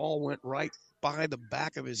 and the ball went right by the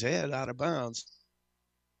back of his head out of bounds.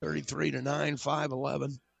 33-9,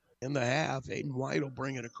 5-11 in the half. Aiden White will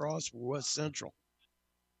bring it across for West Central.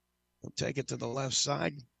 He'll take it to the left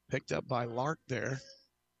side, picked up by Lark there.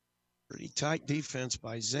 Pretty tight defense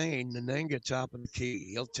by Zane. Nenenga top of the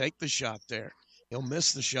key. He'll take the shot there. He'll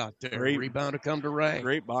miss the shot there. Rebound to come to Ray.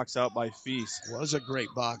 Great box out by Feast. Was a great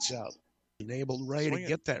box out. Enabled Ray to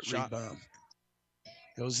get that rebound.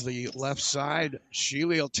 Goes to the left side.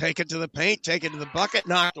 Sheely will take it to the paint, take it to the bucket,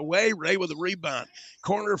 knocked away. Ray with a rebound.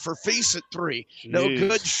 Corner for Feast at three. Jeez. No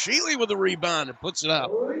good. Sheely with a rebound and puts it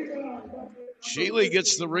up. Sheely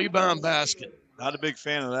gets the rebound basket. Not a big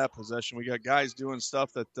fan of that possession. We got guys doing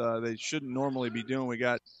stuff that they shouldn't normally be doing. We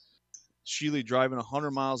got Sheely driving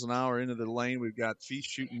 100 miles an hour into the lane. We've got Feast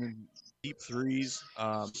shooting in deep threes.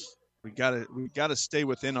 We got to stay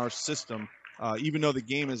within our system, even though the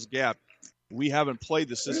game is gapped. We haven't played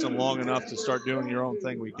the system long enough to start doing your own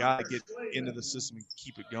thing. We got to get into the system and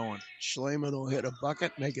keep it going. Schliemann will hit a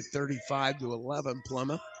bucket, make it 35-11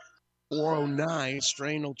 Plymouth. 4:09.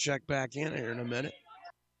 Strain will check back in here in a minute.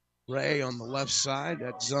 Ray on the left side,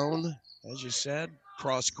 that zone, as you said,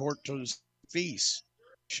 cross court to Feast.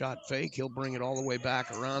 Shot fake, he'll bring it all the way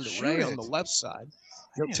back around to Ray on the left side.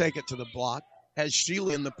 He'll take it to the block, has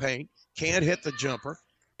Sheely in the paint, can't hit the jumper,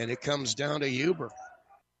 and it comes down to Huber.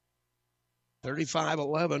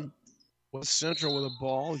 35-11, West Central with a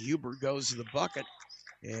ball. Huber goes to the bucket,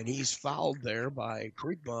 and he's fouled there by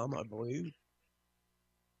Creekbaum, I believe.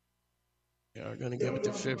 They are going to give it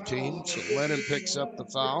to 15. So Lennon picks up the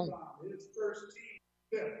foul.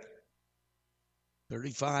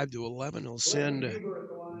 35-11. He'll send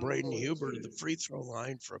Braden Huber to the free throw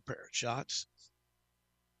line for a pair of shots.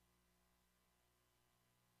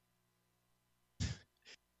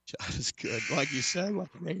 Shot is good. Like you said, like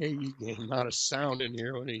an AAU game. Not a sound in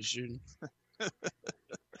here when he's shooting.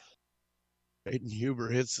 Braden Huber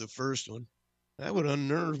hits the first one. That would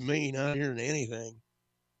unnerve me, not hearing anything.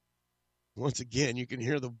 Once again, you can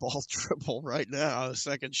hear the ball dribble right now. The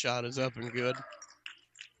second shot is up and good.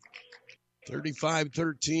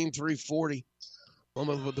 35-13, 3:40.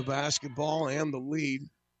 Plymouth with the basketball and the lead.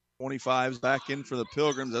 25's back in for the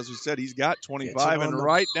Pilgrims. As we said, he's got 25, and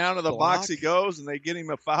right down to the box he goes, and they get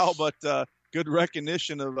him a foul, but good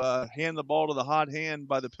recognition of hand the ball to the hot hand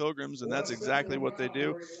by the Pilgrims, and that's exactly what they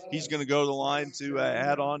do. He's going to go to the line to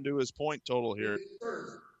add on to his point total here.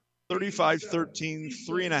 35-13,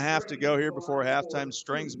 3.5 to go here before halftime.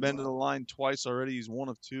 Strang's been to the line twice already. He's 1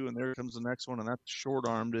 of 2, and there comes the next one, and that's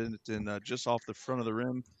short-armed and just off the front of the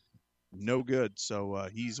rim. No good. So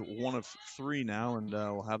he's 1 of 3 now, and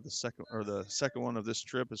we'll have the second one of this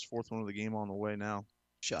trip, his 4th one of the game on the way now.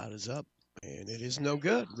 Shot is up, and it is no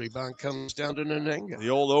good. Rebound comes down to Nenenga. The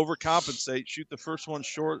old overcompensate, shoot the first one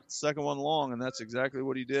short, second one long, and that's exactly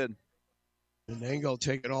what he did. Nenenga will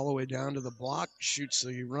take it all the way down to the block, shoots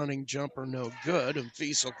the running jumper, no good, and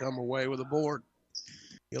Feast will come away with a board.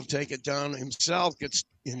 He'll take it down himself, gets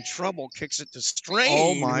in trouble, kicks it to Strain.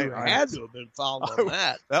 Oh, my. Who had to have been fouled on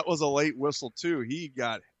that. That was a late whistle, too. He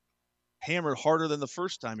got hammered harder than the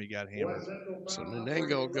first time he got hammered. So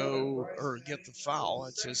Nenenga will get the foul.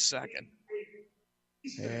 That's his second.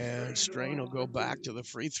 And Strain will go back to the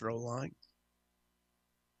free throw line.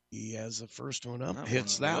 He has the first one up,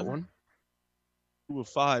 hits that one. 2 of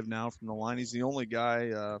 5 now from the line. He's the only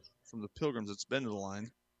guy from the Pilgrims that's been to the line.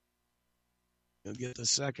 He'll get the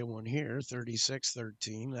second one here,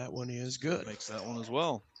 36-13. That one is good. Makes that one as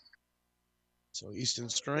well. So Easton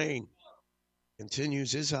Strain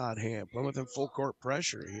continues his hot hand. Plymouth in full court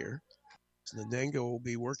pressure here. Nanenga will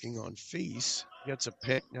be working on Feast. Gets a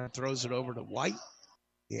pick, now throws it over to White.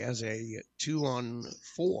 He has a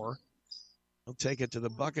 2-on-4. He'll take it to the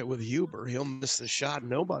bucket with Huber. He'll miss the shot.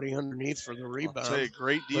 Nobody underneath for the rebound. I'll tell you,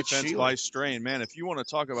 great defense by Strain. Man, if you want to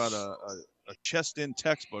talk about a chest-in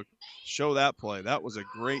textbook, show that play. That was a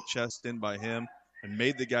great chest-in by him and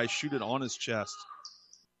made the guy shoot it on his chest.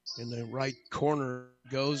 In the right corner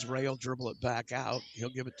goes. Ray will dribble it back out. He'll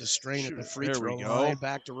give it to Strain at the free throw line.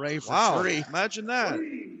 Back to Ray for three. Imagine that.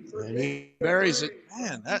 And he buries it.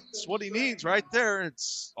 Man, that's what he needs right there.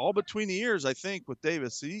 It's all between the ears, I think, with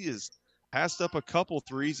Davis. He is passed up a couple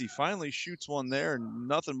threes. He finally shoots one there, and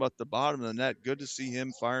nothing but the bottom of the net. Good to see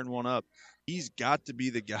him firing one up. He's got to be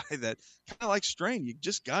the guy that, kind of like Strain, you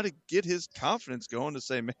just got to get his confidence going to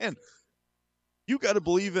say, man, you got to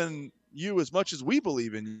believe in you as much as we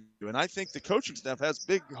believe in you. And I think the coaching staff has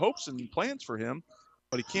big hopes and plans for him,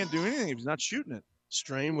 but he can't do anything if he's not shooting it.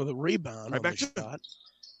 Strain with a rebound on the shot.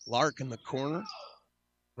 Lark in the corner.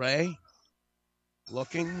 Ray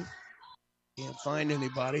looking. Can't find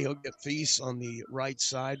anybody. He'll get Feast on the right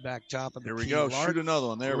side, back top of the Here we key. go. Lark. Shoot another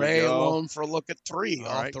one. There Ray we go. alone for a look at three.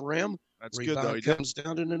 All off right. the rim. That's Rebound good, though. He comes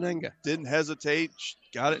down to Nanenga. Didn't hesitate.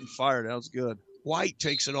 Got it and fired. That was good. White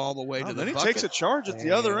takes it all the way to the bucket. Then he bucket. takes a charge at the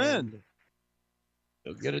other end.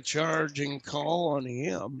 He'll get a charging call on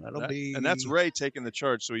him. And that's Ray taking the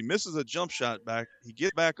charge. So he misses a jump shot back. He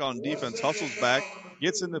gets back on defense, hustles back,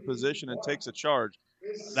 gets into position, and takes a charge.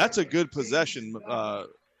 That's a good possession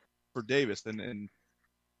for Davis. And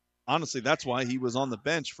honestly, that's why he was on the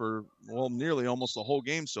bench for, nearly almost the whole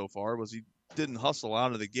game so far, was he didn't hustle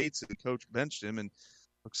out of the gates, and coach benched him. And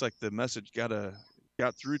looks like the message got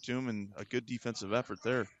through to him, and a good defensive effort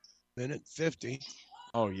there. Minute 50.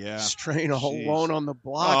 Oh, yeah. Strain alone on the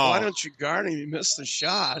block. Why don't you guard him? He missed the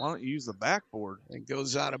shot. Why don't you use the backboard? It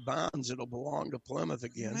goes out of bounds. It'll belong to Plymouth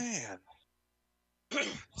again. Man.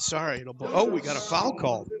 Sorry. We got a foul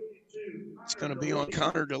call. It's going to be on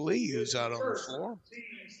Connor DeLee, who's out on the floor.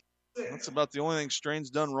 That's about the only thing Strain's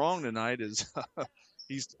done wrong tonight is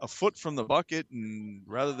he's a foot from the bucket, and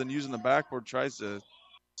rather than using the backboard, tries to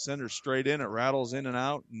send her straight in. It rattles in and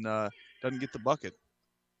out and doesn't get the bucket.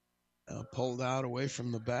 Pulled out away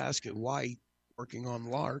from the basket. White working on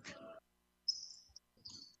Lark.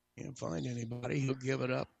 Can't find anybody. He'll give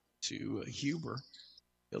it up to Huber.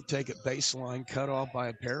 He'll take it baseline, cut off by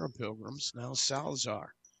a pair of Pilgrims. Now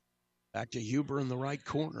Salazar. Back to Huber in the right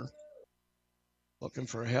corner. Looking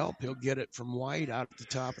for help. He'll get it from White out at the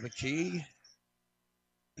top of the key.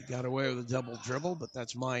 He got away with a double dribble, but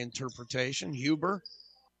that's my interpretation. Huber,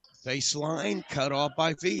 baseline, cut off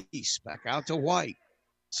by Feast. Back out to White.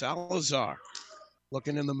 Salazar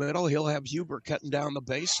looking in the middle. He'll have Huber cutting down the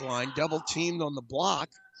baseline. Double teamed on the block.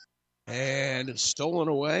 And it's stolen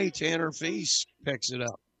away. Tanner Feast picks it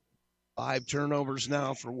up. 5 turnovers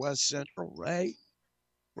now for West Central. Ray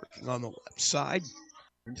working on the left side.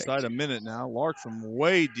 Inside a minute now. Lark from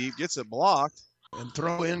way deep gets it blocked. And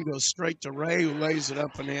throw in goes straight to Ray, who lays it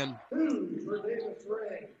up and in.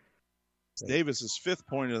 It's Davis's 5th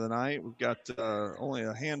point of the night. We've got only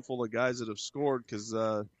a handful of guys that have scored because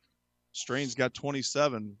Strain's got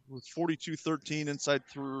 27 with 42-13 inside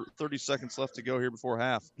 30 seconds left to go here before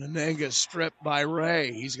half. Nanenga stripped by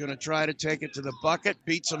Ray. He's going to try to take it to the bucket,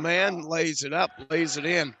 beats a man, lays it up, lays it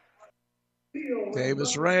in.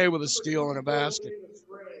 Davis Ray with a steal and a basket.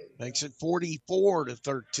 Makes it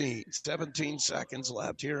 44-13. 17 seconds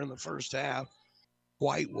left here in the first half.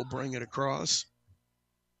 White will bring it across.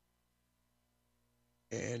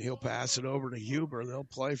 And he'll pass it over to Huber. They'll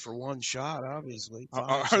play for one shot, obviously.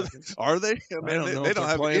 Are they? I don't know if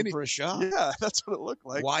they're playing for a shot. Yeah, that's what it looked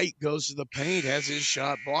like. White goes to the paint, has his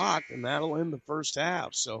shot blocked, and that'll end the first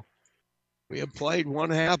half. So we have played one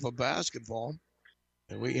half of basketball,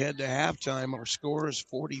 and we head to halftime. Our score is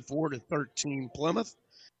 44-13 Plymouth.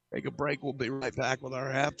 Take a break. We'll be right back with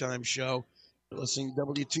our halftime show. You're listening to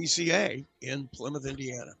WTCA in Plymouth,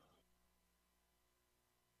 Indiana.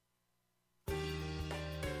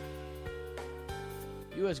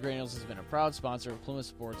 U.S. Granules has been a proud sponsor of Plymouth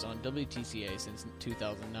sports on WTCA since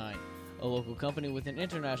 2009. A local company with an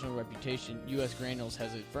international reputation, U.S. Granules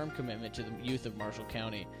has a firm commitment to the youth of Marshall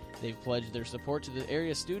County. They've pledged their support to the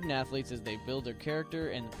area student-athletes as they build their character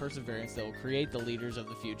and the perseverance that will create the leaders of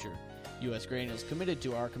the future. U.S. Granules committed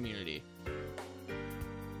to our community.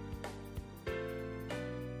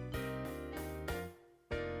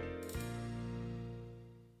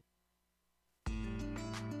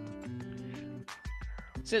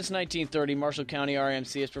 Since 1930, Marshall County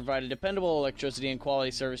RMC has provided dependable electricity and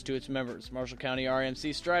quality service to its members. Marshall County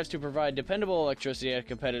RMC strives to provide dependable electricity at a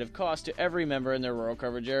competitive cost to every member in their rural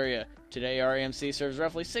coverage area. Today, RMC serves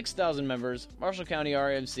roughly 6,000 members. Marshall County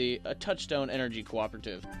RMC, a Touchstone Energy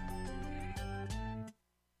cooperative.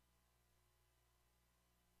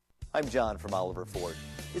 I'm John from Oliver Ford.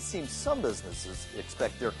 It seems some businesses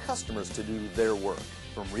expect their customers to do their work,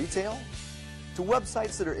 from retail to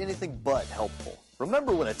websites that are anything but helpful.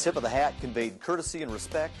 Remember when a tip of the hat conveyed courtesy and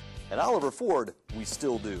respect? At Oliver Ford, we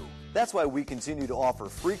still do. That's why we continue to offer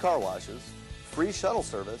free car washes, free shuttle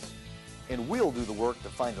service, and we'll do the work to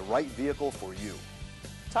find the right vehicle for you.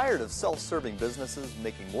 Tired of self-serving businesses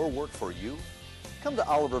making more work for you? Come to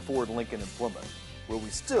Oliver Ford Lincoln in Plymouth, where we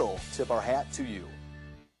still tip our hat to you.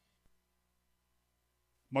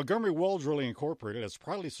 Montgomery Well Drilling Incorporated has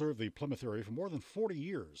proudly served the Plymouth area for more than 40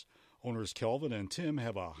 years. Owners Kelvin and Tim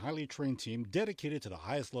have a highly trained team dedicated to the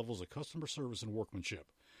highest levels of customer service and workmanship.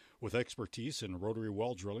 With expertise in rotary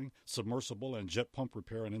well drilling, submersible, and jet pump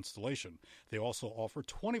repair and installation, they also offer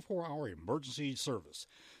 24-hour emergency service.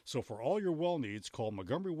 So for all your well needs, call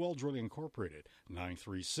Montgomery Well Drilling Incorporated,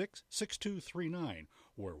 936-6239,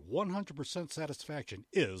 where 100% satisfaction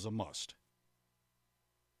is a must.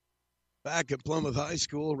 Back at Plymouth High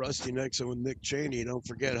School, Rusty Nixon with Nick Cheney. Don't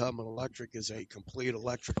forget, Hubman Electric is a complete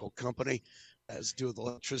electrical company. Has to do with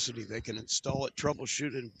electricity. They can install it,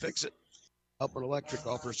 troubleshoot it, and fix it. Hubman Electric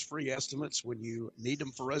offers free estimates when you need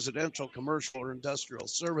them for residential, commercial, or industrial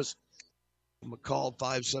service. Give them a call,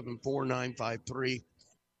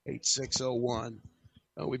 574-953-8601.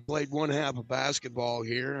 We played one half of basketball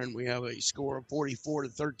here, and we have a score of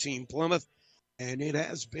 44-13 Plymouth, and it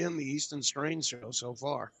has been the Easton Strain show so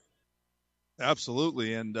far.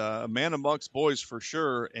 Absolutely, and a man amongst boys for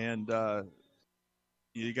sure. And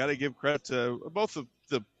you got to give credit to both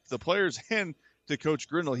the players and to Coach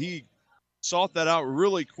Grindle. He sought that out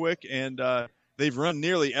really quick, and they've run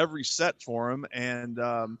nearly every set for him. And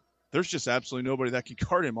there's just absolutely nobody that can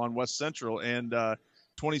guard him on West Central. And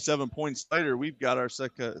 27 points later, we've got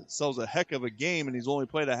ourselves a heck of a game, and he's only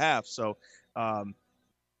played a half. So,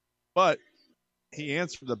 but he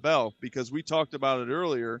answered the bell because we talked about it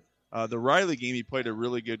earlier. The Riley game, he played a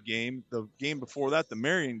really good game. The game before that, the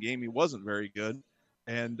Marion game, he wasn't very good.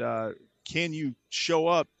 And can you show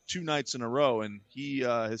up 2 nights in a row? And he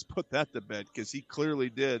has put that to bed because he clearly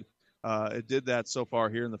did that so far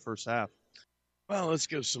here in the first half. Well, let's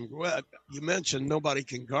give some. You mentioned nobody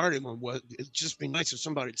can guard him. It'd just be nice if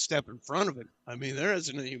somebody would step in front of him. I mean, there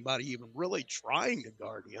isn't anybody even really trying to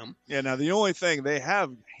guard him. Yeah. Now the only thing, they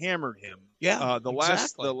have hammered him. Yeah. The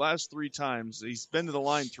last 3 times he's been to the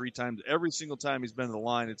line 3 times. Every single time he's been to the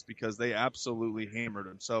line, it's because they absolutely hammered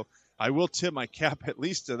him. So I will tip my cap at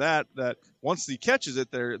least to that once he catches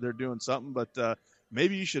it, they're doing something. But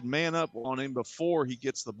maybe you should man up on him before he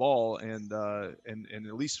gets the ball and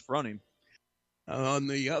at least front him. On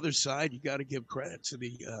the other side, you got to give credit to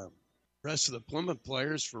the rest of the Plymouth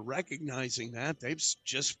players for recognizing that. They've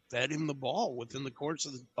just fed him the ball within the course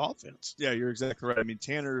of the offense. Yeah, you're exactly right. I mean,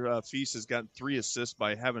 Tanner Feast has gotten 3 assists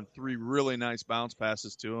by having 3 really nice bounce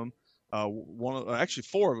passes to him. 4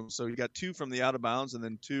 of them. So you got 2 from the out of bounds and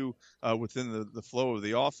then 2 within the flow of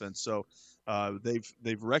the offense. So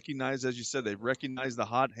they've recognized, as you said, they've recognized the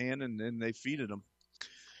hot hand and then they feeded him.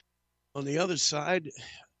 On the other side,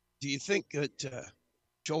 do you think that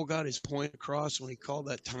Joel got his point across when he called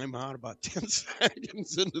that timeout about 10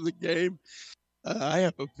 seconds into the game? I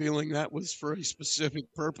have a feeling that was for a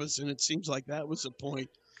specific purpose, and it seems like that was the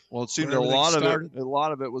point. Well, it seemed a lot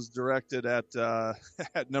of it was directed at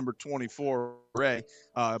at number 24, Ray,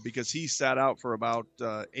 because he sat out for about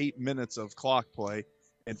 8 minutes of clock play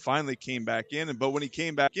and finally came back in. But when he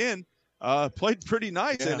came back in, played pretty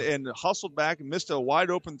nice and hustled back and missed a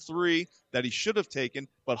wide open 3 that he should have taken,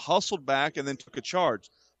 but hustled back and then took a charge.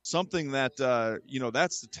 Something that,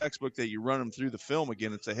 that's the textbook that you run them through the film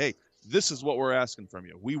again and say, hey, this is what we're asking from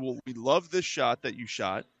you. We love this shot that you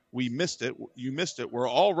shot. We missed it. You missed it. We're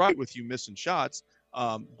all right with you missing shots.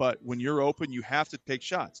 But when you're open, you have to take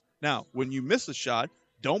shots. Now, when you miss a shot,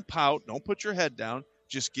 don't pout. Don't put your head down.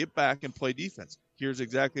 Just get back and play defense. Here's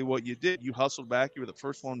exactly what you did. You hustled back. You were the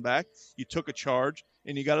first one back. You took a charge,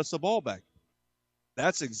 and you got us the ball back.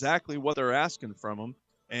 That's exactly what they're asking from them.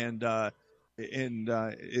 But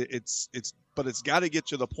it's got to get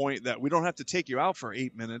to the point that we don't have to take you out for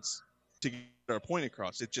 8 minutes to get our point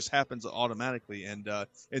across. It just happens automatically. And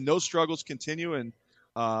those struggles continue. And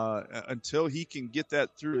until he can get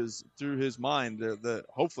that through his mind,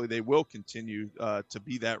 hopefully they will continue to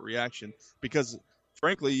be that reaction because –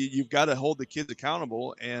 frankly, you've got to hold the kids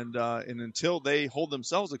accountable, and until they hold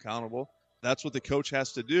themselves accountable, That's what the coach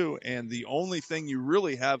has to do, and the only thing you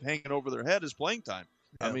really have hanging over their head is playing time.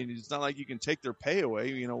 Yeah. I mean, it's not like you can take their pay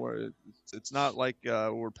away, where it's not like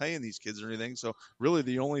we're paying these kids or anything. So really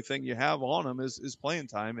the only thing you have on them is playing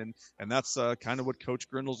time, and that's kind of what Coach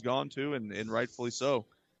Grindle's gone to, and rightfully so.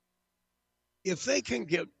 If they can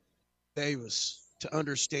get Davis to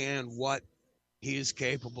understand what he is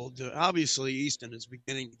capable of doing, obviously Easton is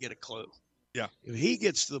beginning to get a clue. Yeah. If he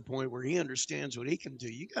gets to the point where he understands what he can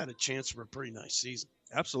do, you got a chance for a pretty nice season.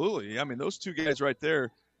 Absolutely. I mean, those two guys right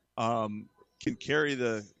there can carry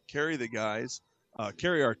the guys,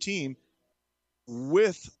 carry our team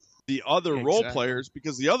with the other role players,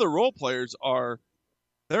 because the other role players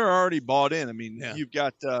they're already bought in. I mean, You've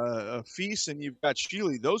got Feast and you've got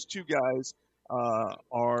Sheely. Those two guys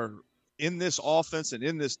are in this offense and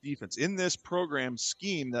in this defense, in this program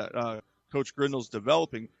scheme that Coach Grindle's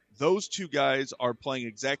developing. Those two guys are playing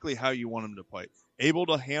exactly how you want them to play. Able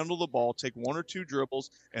to handle the ball, take one or two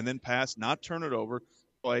dribbles, and then pass, not turn it over,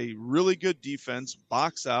 play really good defense,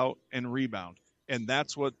 box out, and rebound. And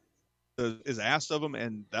that's what is asked of them,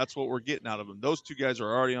 and that's what we're getting out of them. Those two guys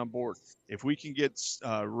are already on board. If we can get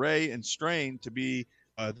Ray and Strain to be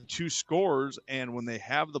the two scorers, and when they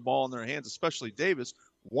have the ball in their hands, especially Davis,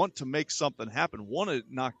 want to make something happen, want to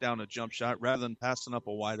knock down a jump shot rather than passing up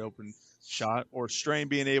a wide open shot, or Strain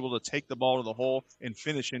being able to take the ball to the hole and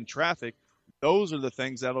finish in traffic, those are the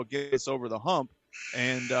things that'll get us over the hump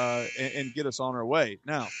and get us on our way.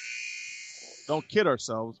 Now, don't kid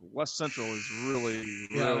ourselves. West Central is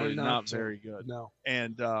really not very good. No.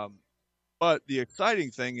 And but the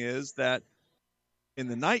exciting thing is that in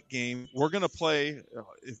the night game, we're going to play.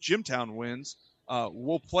 If Jimtown wins,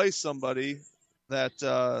 we'll play somebody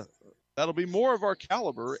that'll be more of our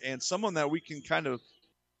caliber and someone that we can kind of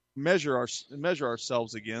measure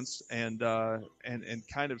ourselves against, and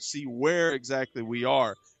kind of see where exactly we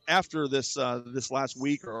are after this last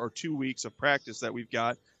week or 2 weeks of practice that we've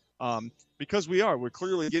got, because we're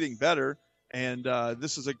clearly getting better, and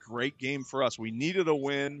this is a great game for us. We needed a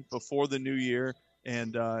win before the new year,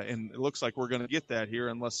 and it looks like we're going to get that here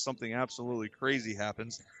unless something absolutely crazy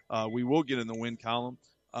happens. We will get in the win column.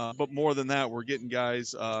 But more than that, we're getting guys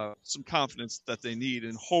some confidence that they need,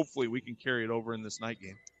 and hopefully we can carry it over in this night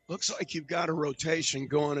game. Looks like you've got a rotation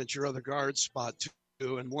going at your other guard spot,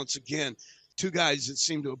 too. And once again, two guys that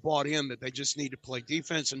seem to have bought in that they just need to play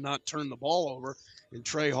defense and not turn the ball over, in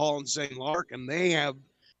Trey Hall and Zane Lark. And they have,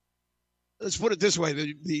 let's put it this way,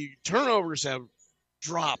 the turnovers have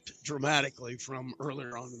dropped dramatically from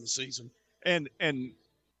earlier on in the season. And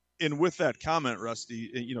with that comment,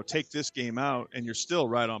 Rusty, take this game out and you're still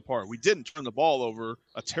right on par. We didn't turn the ball over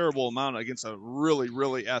a terrible amount against a really,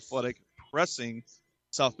 really athletic, pressing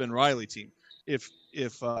South Bend Riley team. If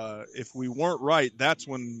we weren't right, that's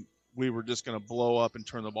when we were just going to blow up and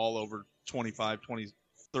turn the ball over 25, 20,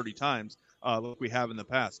 30 times like we have in the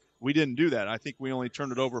past. We didn't do that. I think we only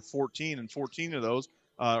turned it over 14, and 14 of those,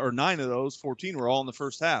 or 9 of those, 14 were all in the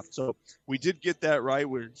first half. So we did get that right.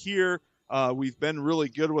 We're here. We've been really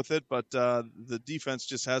good with it, but the defense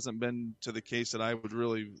just hasn't been to the case that I would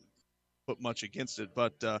really put much against it.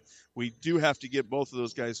 But we do have to get both of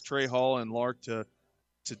those guys, Trey Hall and Lark, to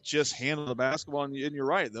just handle the basketball, and you're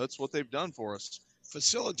right. That's what they've done for us.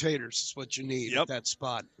 Facilitators is what you need at that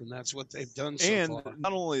spot, and that's what they've done so far. And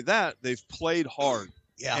not only that, they've played hard.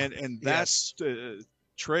 Yeah. And that's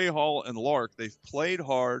Trey Hall and Lark. They've played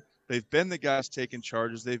hard. They've been the guys taking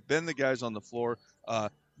charges. They've been the guys on the floor,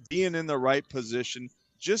 being in the right position,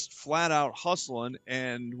 just flat out hustling.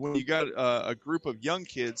 And when you got a group of young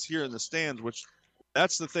kids here in the stands, which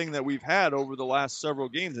that's the thing that we've had over the last several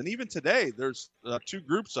games. And even today, there's 2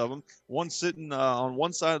 groups of them, one sitting on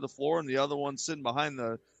one side of the floor and the other one sitting behind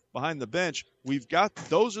the bench. We've got,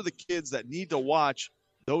 those are the kids that need to watch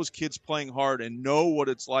those kids playing hard and know what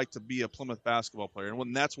it's like to be a Plymouth basketball player. And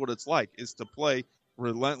when that's what it's like, is to play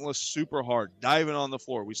relentless, super hard, diving on the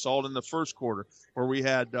floor. We saw it in the first quarter where we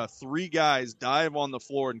had 3 guys dive on the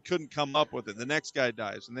floor and couldn't come up with it. The next guy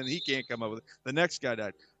dives, and then he can't come up with it. The next guy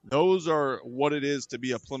died. Those are what it is to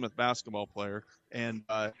be a Plymouth basketball player. And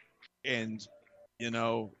as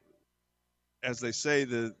they say,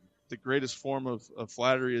 the greatest form of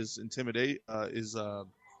flattery is imitation.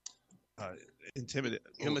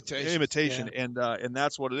 Yeah. And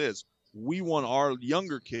that's what it is. We want our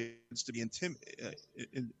younger kids to be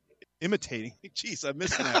imitating. Jeez, I'm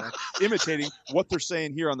missing that one. Imitating what they're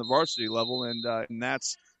saying here on the varsity level, and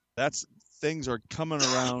that's things are coming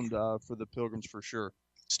around for the Pilgrims for sure.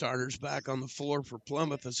 Starters back on the floor for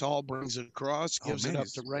Plymouth as Hall brings it across, gives it up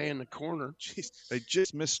to Ray in the corner. Jeez, they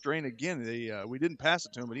just missed Strain again. We didn't pass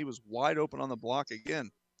it to him, but he was wide open on the block again.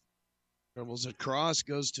 Dribbles across,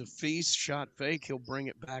 goes to Feast, shot fake. He'll bring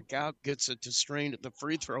it back out, gets it to Strain at the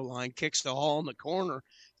free throw line, kicks to Hall in the corner,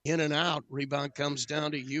 in and out. Rebound comes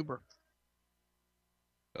down to Huber.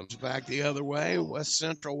 Comes back the other way, West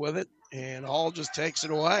Central with it, and Hall just takes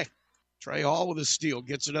it away. Trey Hall with a steal,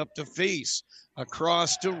 gets it up to Feast.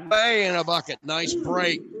 Across to Ray and a bucket. Nice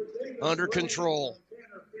break, under control.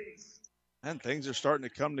 And things are starting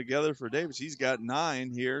to come together for Davis. He's got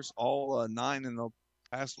 9 here, all 9 in the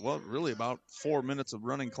past, really about 4 minutes of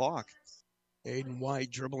running clock. Aiden White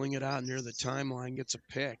dribbling it out near the timeline, gets a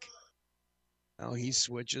pick. Now he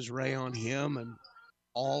switches, Ray on him, and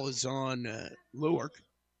all is on Lewark.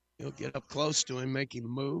 He'll get up close to him, make him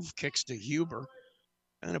move, kicks to Huber.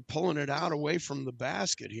 Kind of pulling it out away from the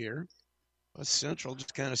basket here. West Central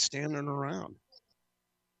just kind of standing around.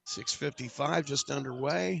 6:55 just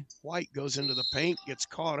underway. White goes into the paint, gets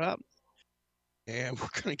caught up, and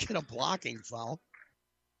we're going to get a blocking foul.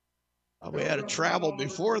 We had a travel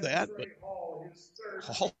before that, but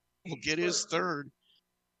Hall will get his third.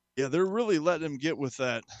 Yeah, they're really letting him get with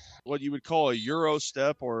that, what you would call a Euro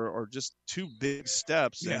step or just 2 big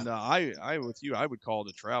steps. Yeah. And I with you, I would call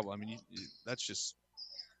it a travel. I mean, that's just.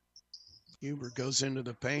 Huber goes into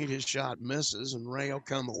the paint. His shot misses, and Ray will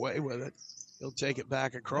come away with it. He'll take it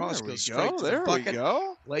back across, goes straight to the bucket. There we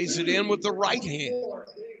go. Lays it in with the right hand.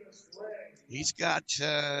 He's got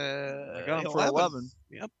I got him for 11.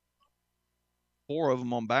 Yep. 4 of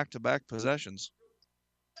them on back-to-back possessions.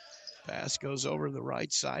 Pass goes over the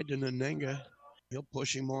right side to Nanenga. He'll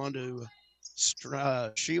push him on to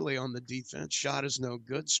Shealy on the defense. Shot is no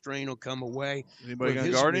good. Strain will come away. Anybody going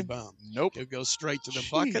to guard him? Rebound. Nope. He'll go straight to the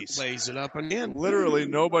bucket, lays it up and in. Literally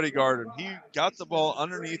nobody guarded him. He got the ball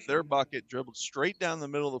underneath their bucket, dribbled straight down the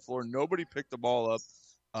middle of the floor. Nobody picked the ball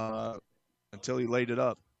up until he laid it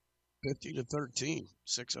up. 50-13,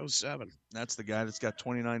 6:07. That's the guy that's got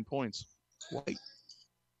 29 points. White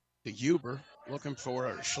to Huber, looking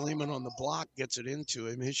for Schliemann on the block, gets it into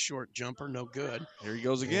him. His short jumper, no good. Here he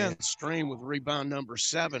goes again. And Strain with rebound number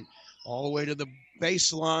 7, all the way to the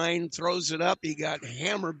baseline, throws it up. He got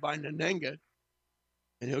hammered by Nanenga,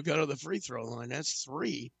 and he'll go to the free throw line. That's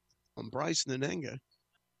 3 on Bryce Nanenga.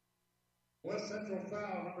 West Central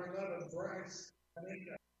foul, number 11, Bryce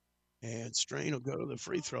Nanenga. And Strain will go to the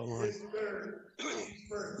free throw line.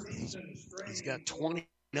 He's got 29.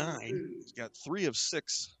 He's got 3 of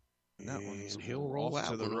 6. And that one's he'll roll off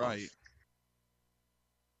out to the right.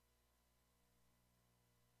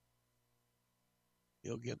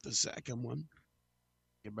 He'll get the second one.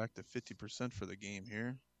 Get back to 50% for the game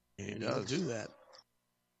here. And he'll do that.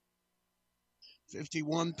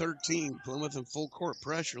 51-13. Plymouth in full court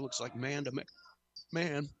pressure. Looks like man to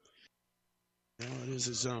man. Now it is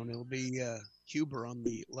his zone. It'll be Huber on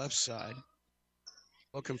the left side.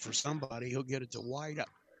 Looking for somebody. He'll get it to White up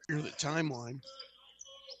near the timeline.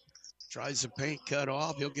 Tries the paint, cut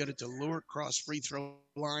off. He'll get it to Lewark, cross free throw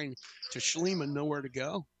line to Schliemann, nowhere to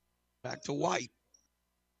go. Back to White.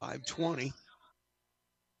 5:20.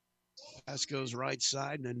 Pass goes right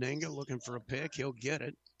side. Nanenga looking for a pick. He'll get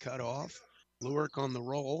it. Cut off. Lewark on the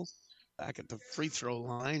roll. Back at the free throw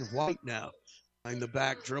line. White now. Behind the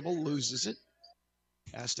back dribble. Loses it.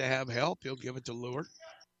 Has to have help. He'll give it to Lewark.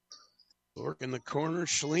 Lewark in the corner.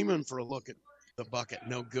 Schliemann for a look at the bucket.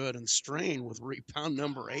 No good. And Strain with rebound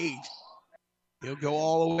number 8. He'll go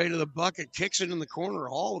all the way to the bucket. Kicks it in the corner.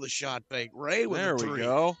 Hall with a shot fake. Ray with there a 3. There we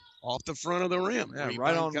go. Off the front of the rim. Yeah,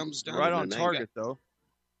 Rebound comes down right on target, though.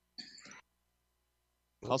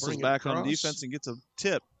 Hustles back on defense and gets a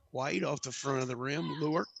tip. White off the front of the rim.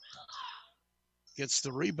 Lewark gets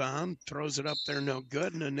the rebound. Throws it up there. No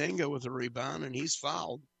good. Nanenga with the rebound, and he's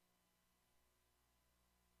fouled.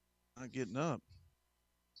 Not getting up.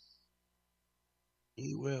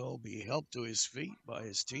 He will be helped to his feet by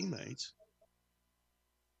his teammates.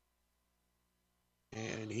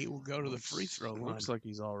 And he will go to the free throw line. Looks like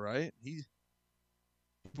he's all right.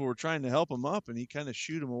 People were trying to help him up, and he kind of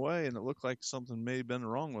shooed him away, and it looked like something may have been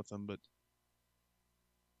wrong with him, but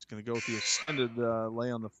he's going to go with the extended lay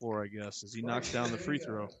on the floor, I guess, as he knocks down the free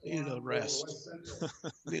throw. Needed a rest.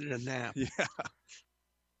 Needed a nap. Yeah.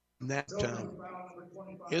 Nap time.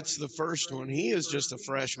 It's the first one. He is just a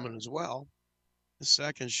freshman as well. The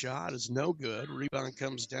second shot is no good. Rebound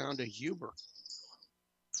comes down to Huber.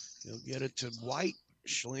 He'll get it to White.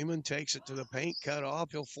 Schliemann takes it to the paint, cut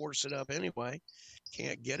off. He'll force it up anyway.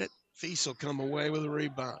 Can't get it. Feast will come away with a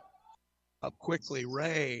rebound. Up quickly,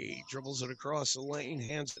 Ray dribbles it across the lane,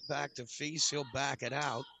 hands it back to Feast. He'll back it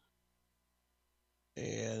out.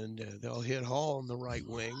 And they'll hit Hall on the right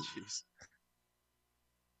wing. Jeez.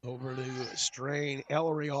 Over to Strain.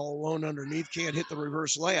 Ellery all alone underneath. Can't hit the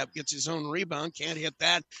reverse layup. Gets his own rebound. Can't hit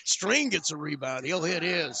that. Strain gets a rebound. He'll hit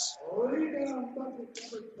his.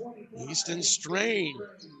 Easton Strain.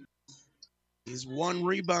 He's one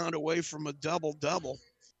rebound away from a double-double.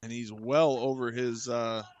 And he's well over his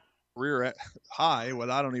career high. Well,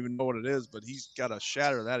 I don't even know what it is, but he's got to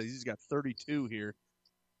shatter that. He's got 32 here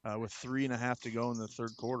with 3.5 to go in the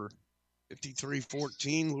third quarter.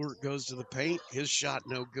 53-14. Lurt goes to the paint. His shot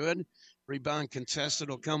no good. Rebound contested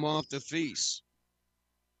will come off to Feast.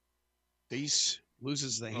 Feast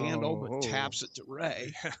loses the handle, but taps it to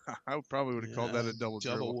Ray. Yeah, I probably would have called that a double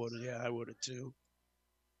dribble. I would have too.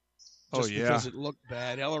 Just because it looked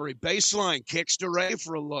bad. Ellery baseline kicks to Ray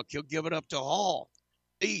for a look. He'll give it up to Hall.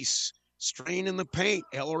 Feast Strain in the paint.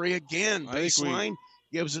 Ellery again. Baseline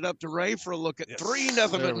gives it up to Ray for a look at 3.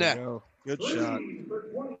 Nothing but net. Good shot.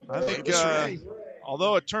 I think,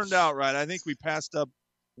 although it turned out right, I think we passed up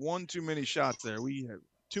one too many shots there. We had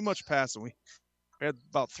too much passing. We had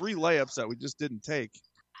about 3 layups that we just didn't take.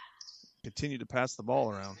 Continue to pass the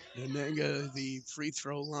ball around. And then the free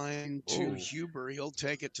throw line to Huber. He'll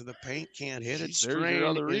take it to the paint. Can't hit it. Strain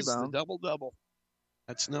is the double-double.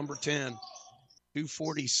 That's number 10.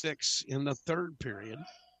 2:46 in the third period.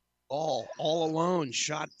 All alone.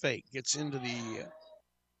 Shot fake. Gets into the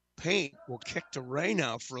paint. Will kick to Ray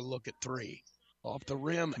now for a look at 3. Off the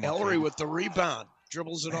rim. Ellery with the rebound.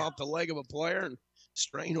 Dribbles it off the leg of a player, and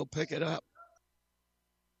Strain will pick it up.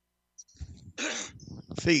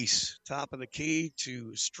 Feast, top of the key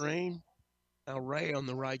to Strain. Now Ray on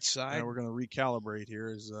the right side. Now we're going to recalibrate here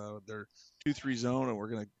as their 2-3 zone, and we're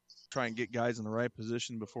going to try and get guys in the right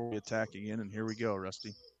position before we attack again. And here we go,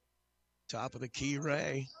 Rusty. Top of the key,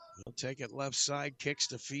 Ray. He'll take it left side, kicks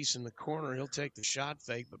to Feast in the corner. He'll take the shot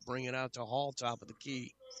fake, but bring it out to Hall, top of the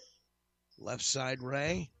key. Left side,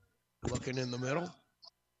 Ray. Looking in the middle.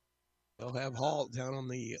 They'll have Hall down on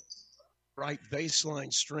the right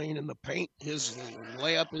baseline. Strain in the paint. His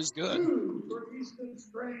layup is good.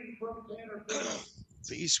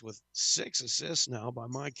 Feast with 6 assists now by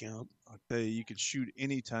my count. I'll tell you, you could shoot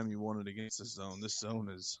anytime you wanted against this zone. This zone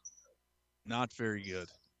is not very good.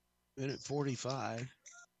 Minute 45.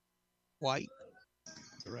 White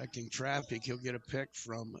directing traffic. He'll get a pick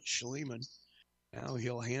from Schliemann. Now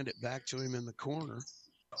he'll hand it back to him in the corner.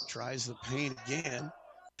 Tries the paint again.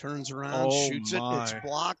 Turns around, shoots it. It's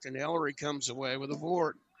blocked, and Ellery comes away with a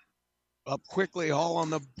board. Up quickly, Hall on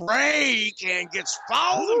the break, and gets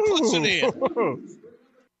fouled and puts it in.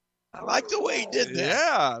 I like the way he did that.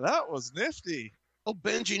 Yeah, that was nifty. Oh,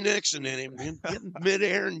 Benji Nixon in him. Get in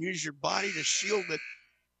midair and use your body to shield it.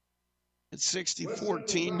 It's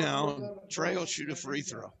 60-14 now. Trey will shoot a free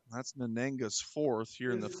throw. That's Nanenga's 4th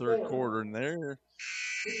here in the third quarter, and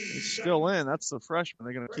he's still in. That's the freshman.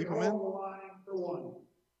 They're going to keep him in?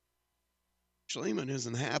 Schliemann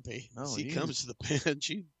isn't happy. As he comes to the bench,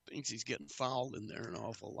 he thinks he's getting fouled in there an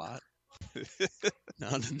awful lot.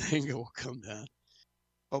 Now Nanenga will come down.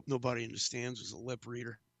 Hope nobody in the stands was a lip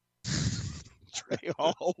reader. Trey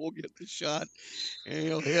Hall will get the shot, and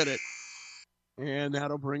he'll hit it. And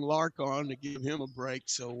that'll bring Lark on to give him a break.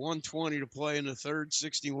 So 1:20 to play in the third,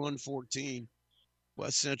 61-14.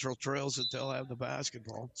 West Central trails it. They'll have the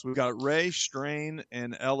basketball. So we've got Ray, Strain,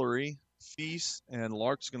 and Ellery. Feast, and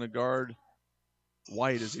Lark's going to guard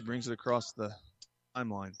White as he brings it across the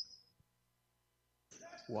timeline.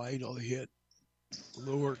 White will hit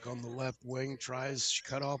Lurk on the left wing. Tries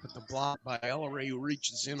cut off at the block by Ellery, who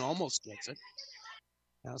reaches in, almost gets it.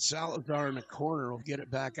 Now Salazar in the corner will get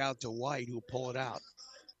it back out to White, who'll pull it out.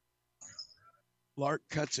 Lark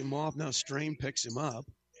cuts him off. Now Strain picks him up.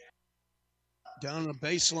 Down the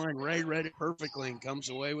baseline, Ray read it perfectly and comes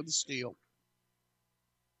away with the steal.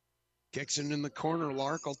 Kicks it in the corner.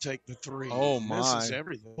 Lark will take the 3. Oh, my. Misses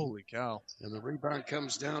everything. Holy cow. And the rebound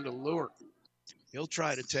comes down to Lurk. He'll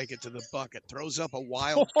try to take it to the bucket. Throws up a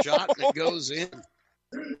wild shot and it goes in.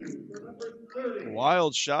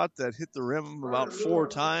 Wild shot that hit the rim about 4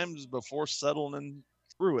 times before settling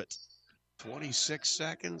through it. 26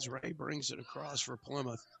 seconds. Ray brings it across for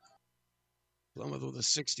Plymouth. Plymouth with a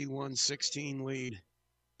 61-16 lead.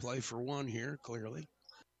 Play for 1 here, clearly.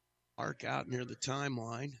 Arc out near the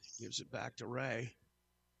timeline. Gives it back to Ray.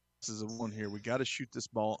 This is a 1 here. We got to shoot this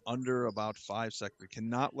ball under about 5 seconds. We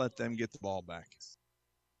cannot let them get the ball back.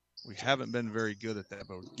 We haven't been very good at that,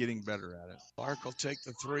 but we're getting better at it. Lark will take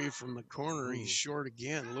the 3 from the corner. He's short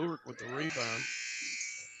again. Lurk with the rebound.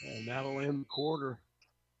 And that'll end the quarter.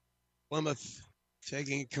 Plymouth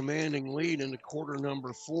taking a commanding lead into quarter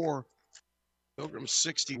number 4. Pilgrim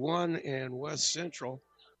 61 and West Central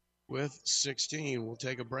with 16. We'll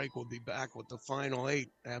take a break. We'll be back with the final 8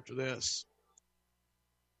 after this.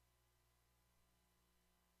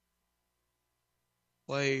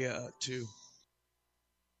 play 2.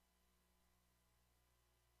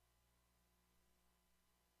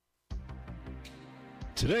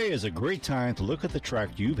 Today is a great time to look at the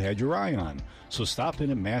tractor you've had your eye on. So stop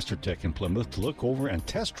in at MasterTech in Plymouth to look over and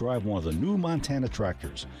test drive one of the new Montana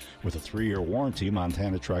tractors. With a 3-year warranty,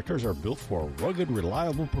 Montana tractors are built for rugged,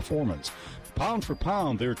 reliable performance. Pound for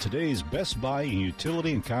pound, they're today's best buy in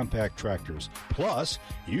utility and compact tractors. Plus,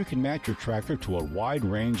 you can match your tractor to a wide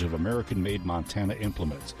range of American-made Montana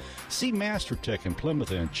implements. See MasterTech in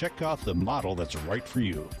Plymouth and check out the model that's right for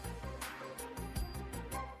you.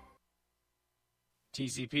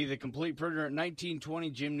 TCP, the complete printer at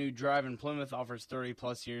 1920 Jim New Drive in Plymouth, offers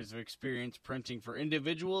 30-plus years of experience printing for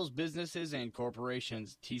individuals, businesses, and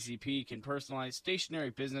corporations. TCP can personalize stationery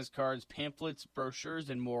business cards, pamphlets, brochures,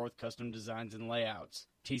 and more with custom designs and layouts.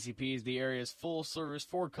 TCP is the area's full-service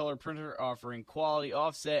 4-color printer offering quality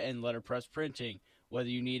offset and letterpress printing. Whether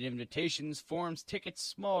you need invitations, forms, tickets,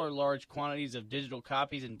 small or large quantities of digital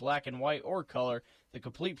copies in black and white or color, the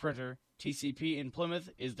complete printer, TCP in Plymouth,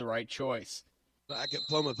 is the right choice. Back at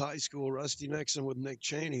Plymouth High School, Rusty Nixon with Nick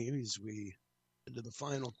Cheney as we into the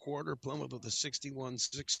final quarter. Plymouth with a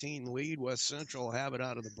 61-16 lead. West Central have it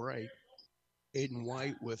out of the break. Aiden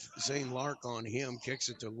White with Zane Lark on him. Kicks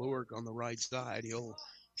it to Lurk on the right side. He'll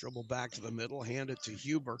dribble back to the middle, hand it to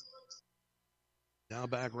Huber. Now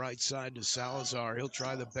back right side to Salazar. He'll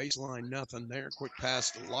try the baseline. Nothing there. Quick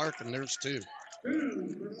pass to Lark, and there's 2.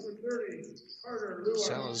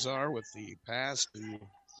 Salazar with the pass to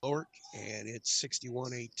Lurk, and it's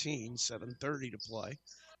 61-18, 7:30 to play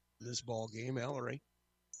in this ball game. Ellery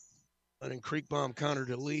letting Creekbaum, Connor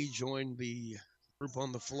DeLee join the group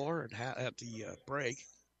on the floor at the break.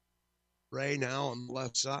 Ray now on the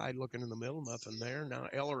left side, looking in the middle, nothing there. Now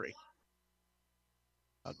Ellery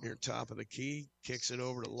out near top of the key, kicks it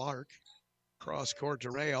over to Lark. Cross court to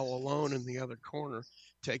Ray, all alone in the other corner.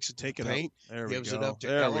 Takes it to paint, gives it up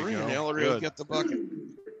to Ellery, and Ellery will get the bucket.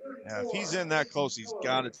 Yeah, if he's in that close, he's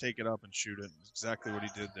got to take it up and shoot it. That's exactly what he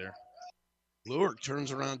did there. Lurk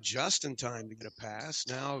turns around just in time to get a pass.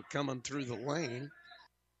 Now coming through the lane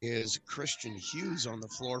is Christian Hughes on the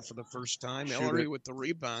floor for the first time. Ellery with the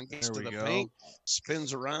rebound, gets to the paint,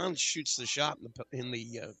 spins around, shoots the shot in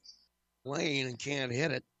the lane and can't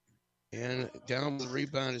hit it. And down with the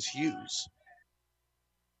rebound is Hughes.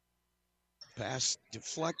 Pass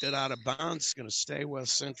deflected out of bounds. Going to stay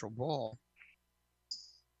West Central ball.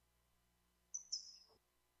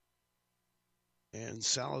 And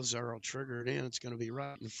Salazar will trigger it in. It's going to be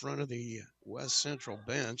right in front of the West Central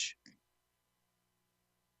bench.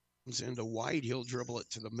 Comes into White. He'll dribble it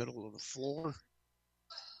to the middle of the floor.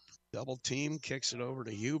 Double team, kicks it over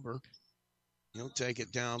to Huber. He'll take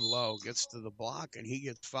it down low, gets to the block, and he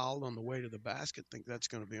gets fouled on the way to the basket. Think that's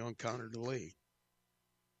going to be on Connor DeLee.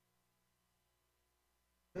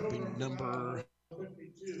 It'll be number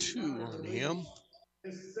 2 on him.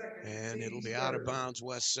 And it'll be out of bounds.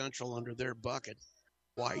 West Central under their bucket.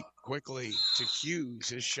 White quickly to Hughes.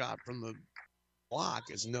 His shot from the block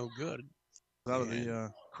is no good. Out of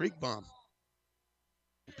the Creekbaum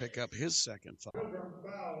pick up his second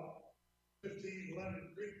foul.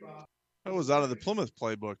 That was out of the Plymouth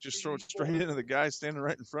playbook. Just throw it straight into the guy standing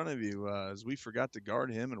right in front of you. As we forgot to guard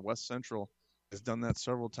him, and West Central has done that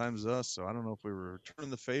several times to us. So I don't know if we were returning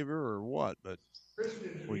the favor or what, but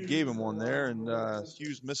we gave him one there, and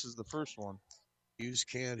Hughes misses the first one. Hughes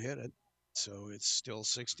can't hit it, so it's still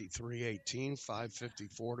 63-18,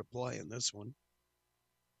 5:54 to play in this one.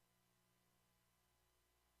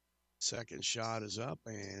 Second shot is up,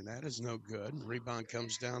 and that is no good. Rebound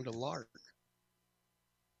comes down to Lark.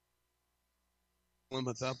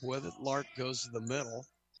 Plymouth up with it. Lark goes to the middle.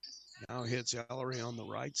 Now hits Ellery on the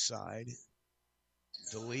right side.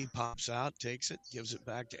 DeLee pops out, takes it, gives it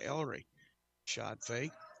back to Ellery. Shot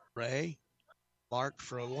fake. Ray. Lark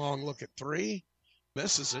for a long look at 3.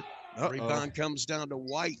 Misses it. Rebound comes down to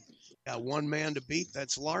White. Got one man to beat.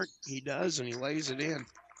 That's Lark. He does, and he lays it in.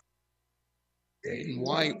 Aiden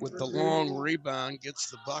White with the long rebound gets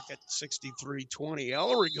the bucket, 63-20.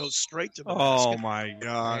 Ellery goes straight to the basket. Oh, my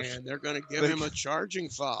gosh. And they're going to give him a charging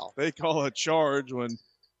foul. They call a charge when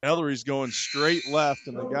Ellery's going straight left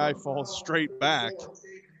and the guy falls straight back.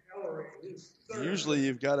 Usually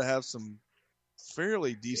you've got to have some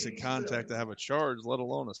fairly decent contact to have a charge, let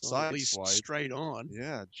alone a side swipe. Straight on.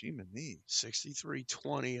 Yeah, gee, me.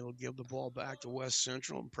 63-20. It'll give the ball back to West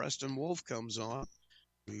Central, and Preston Wolf comes on.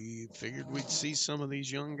 We figured we'd see some of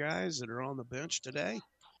these young guys that are on the bench today.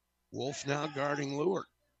 Wolf now guarding Lure.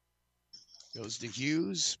 Goes to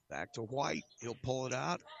Hughes, back to White. He'll pull it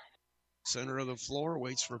out. Center of the floor,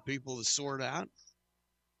 waits for people to sort out.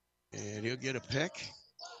 And he'll get a pick.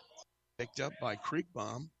 Picked up by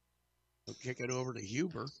Creekbaum. He'll kick it over to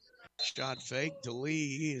Huber. Shot fake.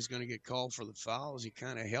 DeLee is going to get called for the foul as he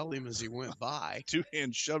kind of held him as he went by. Two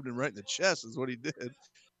hands shoved him right in the chest is what he did,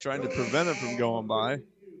 trying to prevent him from going by.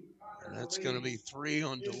 And that's going to be 3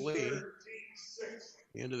 on DeLee.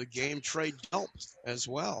 Into the game, Trey Delp as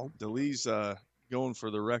well. DeLee's going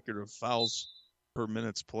for the record of fouls per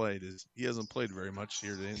minutes played. He hasn't played very much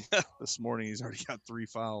here today. This morning he's already got 3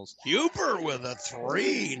 fouls. Huber with a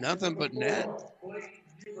 3, nothing but net.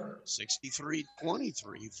 63-23,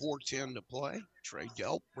 4:10 to play. Trey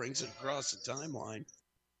Delp brings it across the timeline.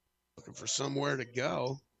 Looking for somewhere to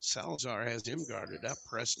go. Salazar has him guarded up.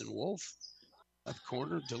 Preston Wolf, left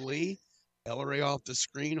corner, DeLee. Ellery off the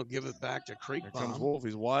screen will give it back to Creekbaum. Here comes Wolf.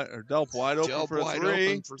 He's Delp wide open Delp for a wide 3.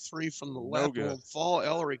 Open for 3 from the left. No good. Will fall.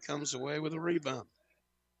 Ellery comes away with a rebound.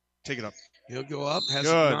 Take it up. He'll go up. Has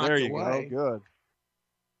Good. it knocked There you away. go. Good.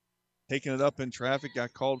 Taking it up in traffic,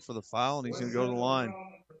 got called for the foul, and he's going to go to the line.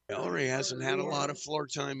 Ellery hasn't had a lot of floor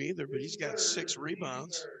time either, but he's got 6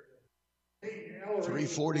 rebounds.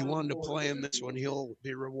 3:41 to play in this one. He'll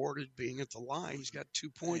be rewarded being at the line. He's got 2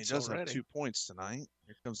 points He does already. have 2 points tonight.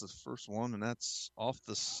 Here comes the first one, and that's off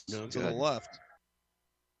to good. the left.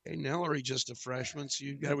 Hey, Ellery just a freshman, so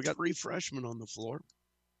you've got, we got 3 freshmen on the floor.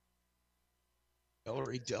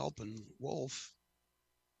 Ellery, Delp, and Wolf.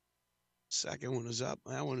 Second one is up.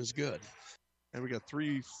 That one is good. And we got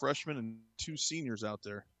 3 freshmen and 2 seniors out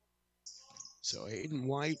there. So Hayden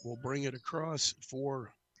White will bring it across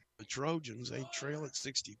for the Trojans. They trail at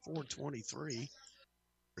 64-23.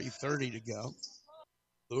 3:30 to go.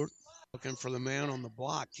 Looking for the man on the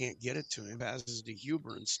block. Can't get it to him. Passes to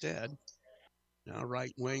Huber instead. Now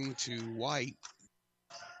right wing to White.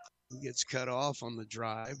 He gets cut off on the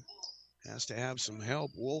drive. Has to have some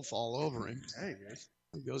help. Wolf all over him. There he is.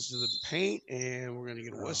 He goes to the paint, and we're going to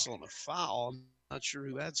get a whistle and a foul. I'm not sure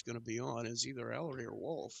who that's going to be on. It's either Ellery or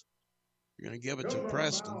Wolf. You're going to give it to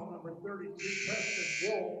Preston.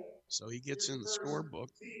 So he gets in the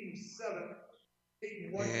scorebook.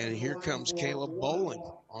 And here comes Caleb Bowling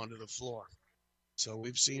onto the floor. So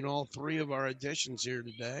we've seen all 3 of our additions here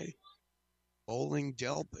today. Bowling,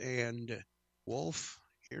 Delp, and Wolf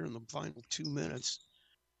here in the final 2 minutes.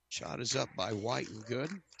 Shot is up by White and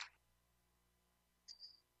good.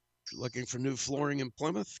 If you're looking for new flooring in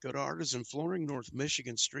Plymouth, go to Artisan Flooring, North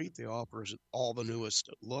Michigan Street. They offer all the newest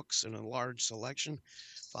looks and a large selection.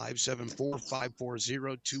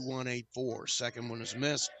 574-540-2184. Second one is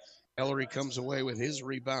missed. Ellery comes away with his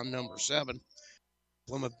rebound, number 7.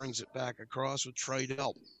 Plymouth brings it back across with Trey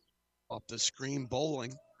Delp. Off the screen,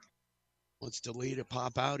 Bowling. Wants to lead a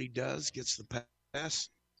pop out. He does. Gets the pass.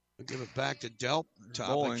 We'll give it back to Delp.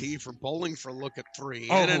 Top of the key for Bowling for a look at 3.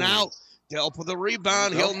 In and out. Delp with a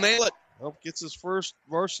rebound. He'll nail it. Delp gets his first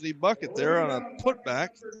varsity bucket there on a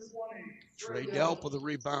putback. Trey Delp with a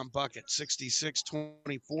rebound bucket. 66-24,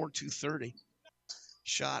 2:30.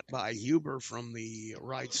 Shot by Huber from the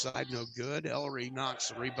right side. No good. Ellery knocks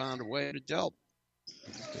the rebound away to Delp.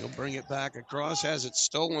 He'll bring it back across. Has it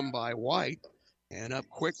stolen by White. And up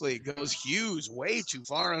quickly it goes. Hughes way too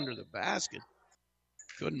far under the basket.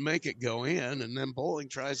 Couldn't make it go in. And then Bowling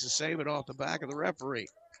tries to save it off the back of the referee.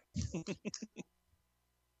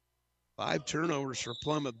 5 turnovers for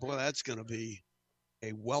Plymouth. Boy, that's going to be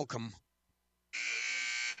a welcome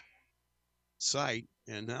sight.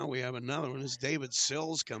 And now we have another one. It's David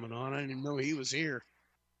Sills coming on. I didn't even know he was here.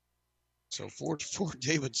 So 4-4,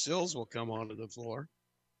 David Sills will come onto the floor.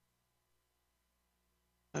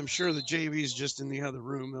 I'm sure the JV's just in the other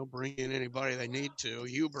room. They'll bring in anybody they need to.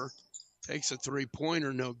 Huber takes a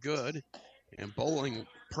 3-pointer, no good. And Bowling,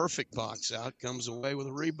 perfect box out, comes away with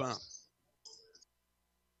a rebound.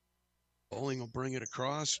 Bowling will bring it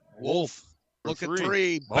across. Wolf, look at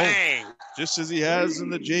 3. Bang! Just as he has in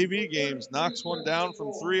the JV games. Knocks one down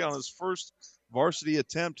from 3 on his first varsity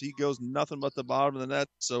attempt. He goes nothing but the bottom of the net.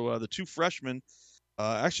 So the 2 freshmen,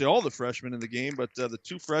 actually all the freshmen in the game, but the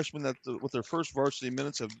 2 freshmen that with their first varsity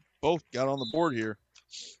minutes have both got on the board here.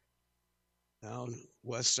 Now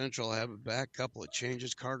West Central have it back. Couple of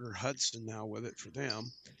changes. Carter Hudson now with it for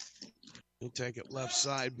them. He'll take it left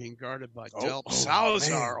side, being guarded by Delp.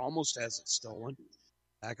 Salazar almost has it stolen.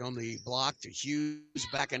 Back on the block to Hughes,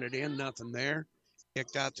 backing it in, nothing there.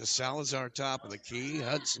 Kicked out to Salazar, top of the key.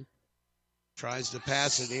 Hudson tries to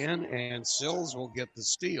pass it in, and Sills will get the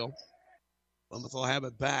steal. Plymouth will have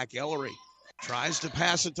it back. Ellery tries to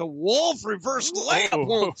pass it to Wolf. Reverse layup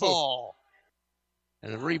won't fall.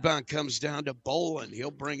 And the rebound comes down to Boland. He'll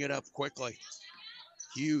bring it up quickly.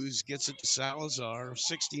 Hughes gets it to Salazar.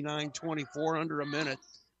 69-24, under a minute.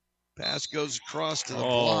 Pass goes across to the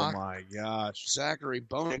block. Oh, my gosh. Zachary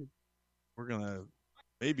Boning. We're going to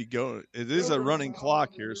maybe go. It is a running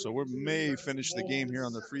clock here, so we may finish the game here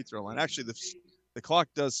on the free throw line. Actually, the clock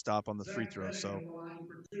does stop on the free throw, so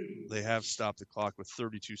they have stopped the clock with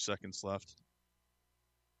 32 seconds left.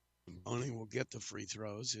 Boney will get the free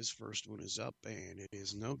throws. His first one is up, and it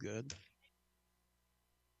is no good.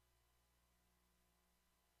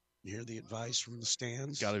 You hear the advice from the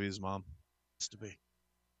stands? Got to be his mom. Has to be.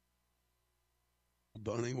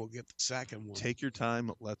 Boney will get the second one. Take your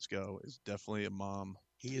time. Let's go. Is definitely a mom.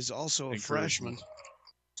 He is also a freshman,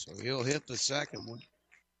 so he'll hit the second one.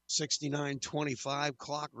 69-25,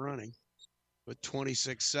 clock running with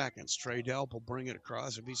 26 seconds. Trey Delp will bring it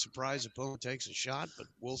across. I'd be surprised if Plymouth takes a shot, but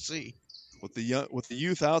we'll see. With the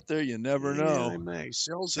youth out there, you never know. They may.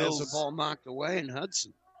 Sills has the ball knocked away, and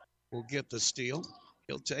Hudson will get the steal.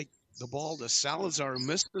 He'll take the ball to Salazar,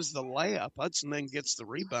 misses the layup. Hudson then gets the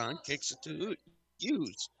rebound, kicks it to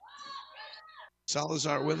Hughes.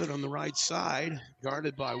 Salazar with it on the right side,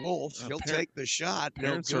 guarded by Wolf. He'll take the shot.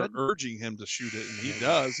 Parents are urging him to shoot it, and he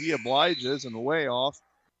does. He obliges and way off,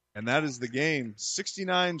 and that is the game.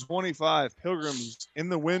 69-25. Pilgrims in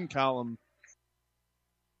the win column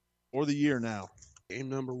for the year now. Game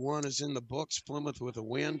number 1 is in the books. Plymouth with a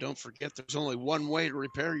win. Don't forget there's only one way to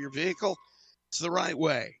repair your vehicle. It's the right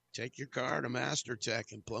way. Take your car to Master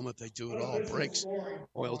Tech. In Plymouth, they do it all. Brakes,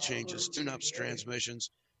 oil changes, tune-ups,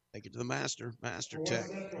 transmissions. Take it to the Master Tech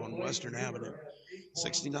on Western Avenue.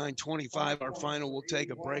 69-25, our final. We'll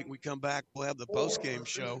take a break. We come back, we'll have the post-game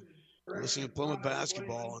show. Listen to Plymouth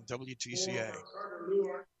basketball on WTCA.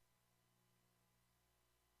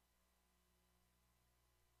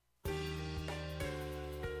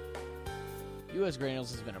 U.S.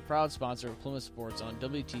 Granules has been a proud sponsor of Plymouth sports on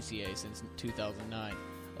WTCA since 2009.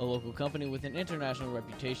 A local company with an international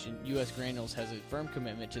reputation, U.S. Granules has a firm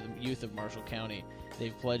commitment to the youth of Marshall County.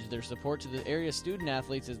 They've pledged their support to the area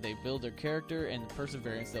student-athletes as they build their character and the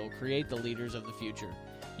perseverance that will create the leaders of the future.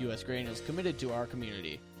 U.S. Granules committed to our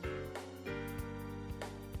community.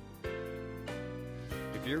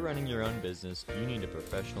 If you're running your own business, you need a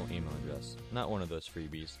professional email address, not one of those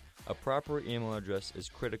freebies. A proper email address is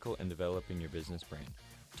critical in developing your business brand.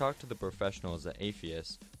 Talk to the professionals at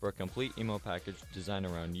APHIS for a complete email package designed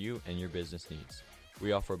around you and your business needs.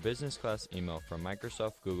 We offer business class email from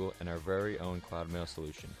Microsoft, Google, and our very own cloud mail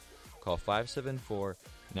solution. Call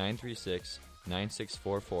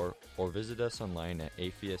 574-936-9644 or visit us online at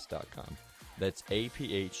apheus.com. That's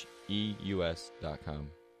APHEUS.com.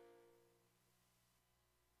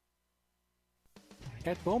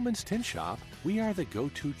 At Bowman's Tin Shop, we are the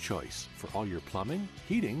go-to choice for all your plumbing,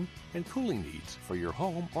 heating, and cooling needs for your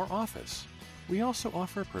home or office. We also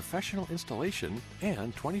offer professional installation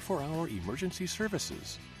and 24-hour emergency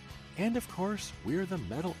services. And of course, we're the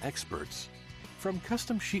metal experts. From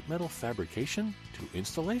custom sheet metal fabrication to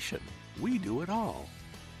installation, we do it all.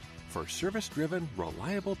 For service-driven,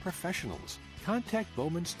 reliable professionals, contact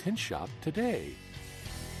Bowman's Tin Shop today.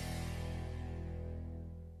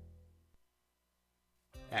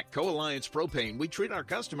 At Co-Alliance Propane, we treat our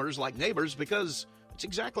customers like neighbors because it's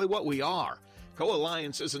exactly what we are.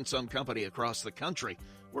 Co-Alliance isn't some company across the country.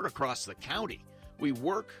 We're across the county. We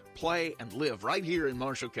work, play, and live right here in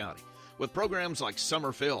Marshall County. With programs like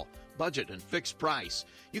Summer Fill, Budget, and Fixed Price,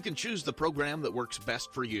 you can choose the program that works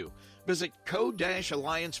best for you. Visit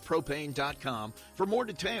co-alliancepropane.com for more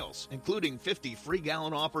details, including 50 free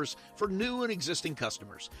gallon offers for new and existing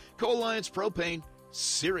customers. Co-Alliance Propane,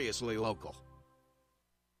 seriously local.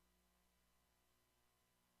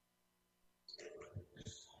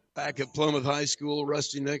 Back at Plymouth High School,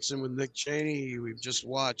 Rusty Nixon with Nick Cheney. We've just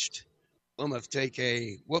watched Plymouth take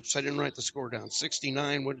I didn't write the score down.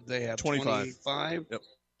 69, what did they have? 25. Yep.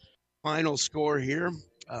 Final score here.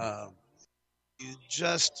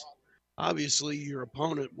 Obviously your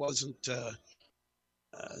opponent wasn't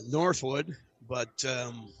Northwood, but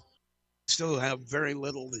still have very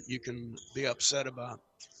little that you can be upset about.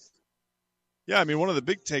 Yeah, I mean, one of the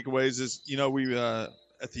big takeaways is, we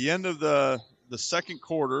at the end of the second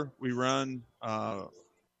quarter, we run an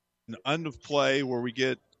end of play where we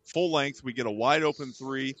get full length. We get a wide open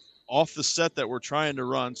three off the set that we're trying to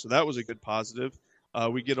run. So that was a good positive.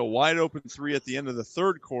 We get a wide open three at the end of the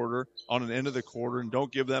third quarter on an end of the quarter and don't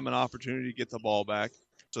give them an opportunity to get the ball back.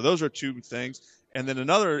 So those are two things. And then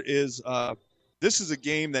another is this is a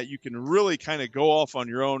game that you can really kind of go off on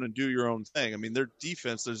your own and do your own thing. I mean, their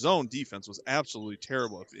zone defense was absolutely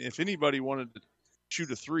terrible. If anybody wanted to shoot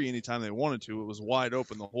a three anytime they wanted to, it was wide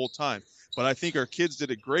open the whole time. But I think our kids did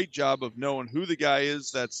a great job of knowing who the guy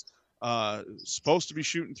is that's supposed to be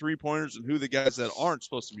shooting three-pointers and who the guys that aren't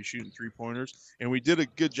supposed to be shooting three-pointers. And we did a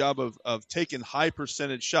good job of taking high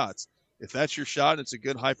percentage shots. If that's your shot, it's a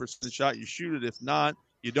good high percentage shot, you shoot it. If not,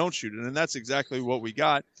 you don't shoot it, and that's exactly what we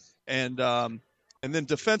got. And then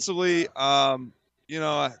defensively, I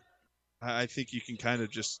think you can kind of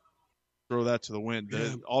just throw that to the wind.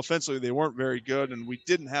 Yeah. Offensively, they weren't very good, and we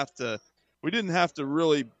didn't have to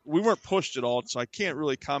really. We weren't pushed at all, so I can't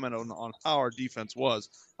really comment on how our defense was.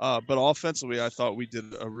 But offensively, I thought we did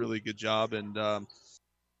a really good job. And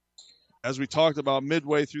as we talked about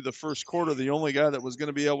midway through the first quarter, the only guy that was going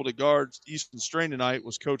to be able to guard Easton Strain tonight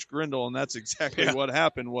was Coach Grindle, and that's exactly what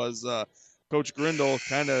happened. Was Coach Grindle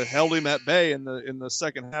kind of held him at bay in the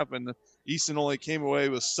second half, and Easton only came away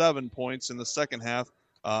with 7 points in the second half,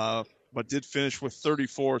 but did finish with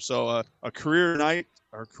 34. So a career night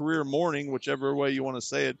or career morning, whichever way you want to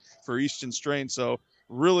say it, for Easton Strain. So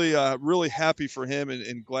really happy for him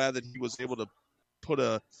and glad that he was able to put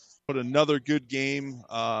another good game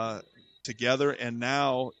together. And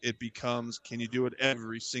now it becomes, can you do it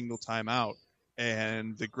every single time out?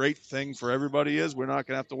 And the great thing for everybody is we're not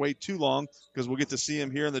going to have to wait too long, because we'll get to see him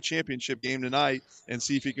here in the championship game tonight and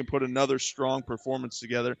see if he can put another strong performance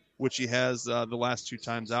together, which he has the last 2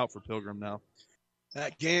 times out for Pilgrim now.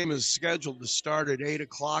 That game is scheduled to start at 8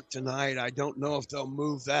 o'clock tonight. I don't know if they'll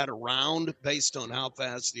move that around based on how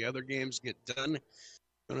fast the other games get done.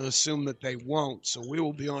 I'm going to assume that they won't. So we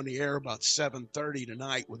will be on the air about 7:30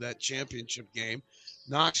 tonight with that championship game.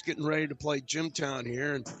 Knox getting ready to play Jimtown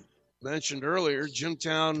here. And mentioned earlier,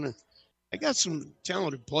 Jimtown, I got some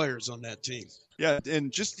talented players on that team. Yeah,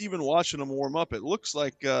 and just even watching them warm up, it looks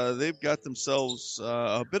like they've got themselves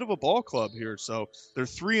a bit of a ball club here. So they're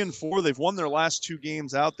 3-4. They've won their last 2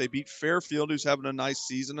 games out. They beat Fairfield, who's having a nice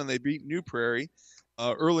season, and they beat New Prairie.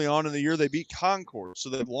 Early on in the year, they beat Concord. So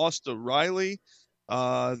they've lost to Riley.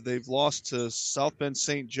 They've lost to South Bend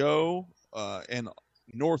St. Joe and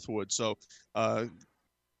Northwood. So,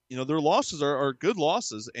 their losses are good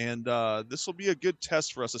losses, and this will be a good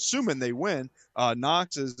test for us, assuming they win.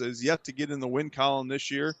 Knox is yet to get in the win column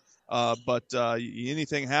this year, but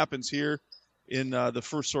anything happens here in the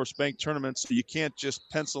First Source Bank tournament, so you can't just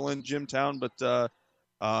pencil in Jimtown, but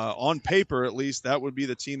on paper at least, that would be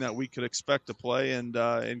the team that we could expect to play and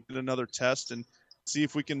get another test and see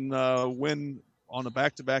if we can win on a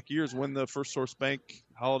back-to-back years, win the First Source Bank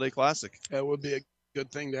Holiday Classic. That would be a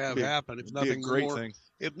good thing to have happen. If nothing be a great more, thing.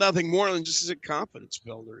 If nothing more than just as a confidence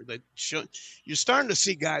builder. You're starting to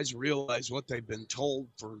see guys realize what they've been told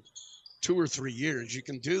for 2 or 3 years. You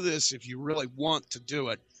can do this if you really want to do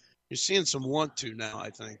it. You're seeing some want to now, I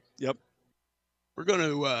think. Yep. We're going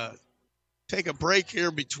to take a break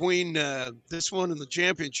here between this one and the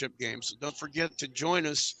championship game. So don't forget to join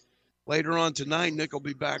us later on tonight. Nick will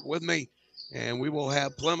be back with me, and we will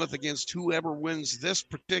have Plymouth against whoever wins this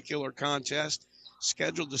particular contest,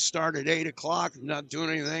 scheduled to start at 8 o'clock. Not doing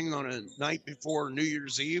anything on a night before New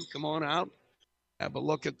Year's Eve. Come on out. Have a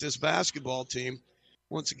look at this basketball team.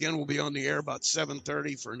 Once again, we'll be on the air about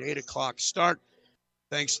 7:30 for an 8 o'clock start.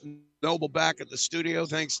 Thanks to Noble back at the studio.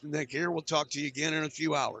 Thanks to Nick here. We'll talk to you again in a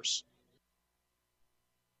few hours.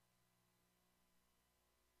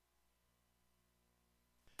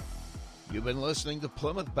 You've been listening to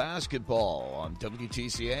Plymouth Basketball on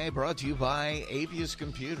WTCA, brought to you by Avius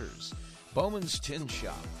Computers, Bowman's Tin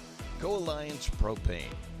Shop, Co-Alliance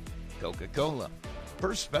Propane, Coca-Cola,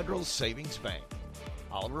 First Federal Savings Bank,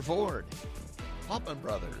 Oliver Ford, Hoffman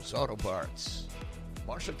Brothers Auto Parts,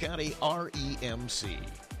 Marshall County REMC,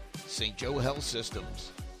 St. Joe Health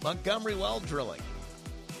Systems, Montgomery Well Drilling,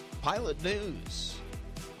 Pilot News,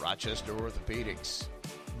 Rochester Orthopedics,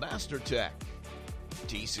 Master Tech,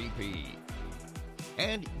 TCP,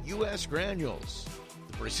 and U.S. Granules.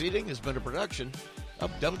 The preceding has been a production of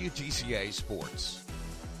WTCA Sports.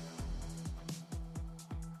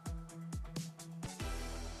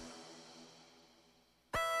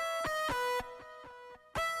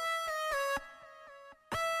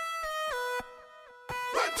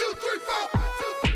 One, two, three.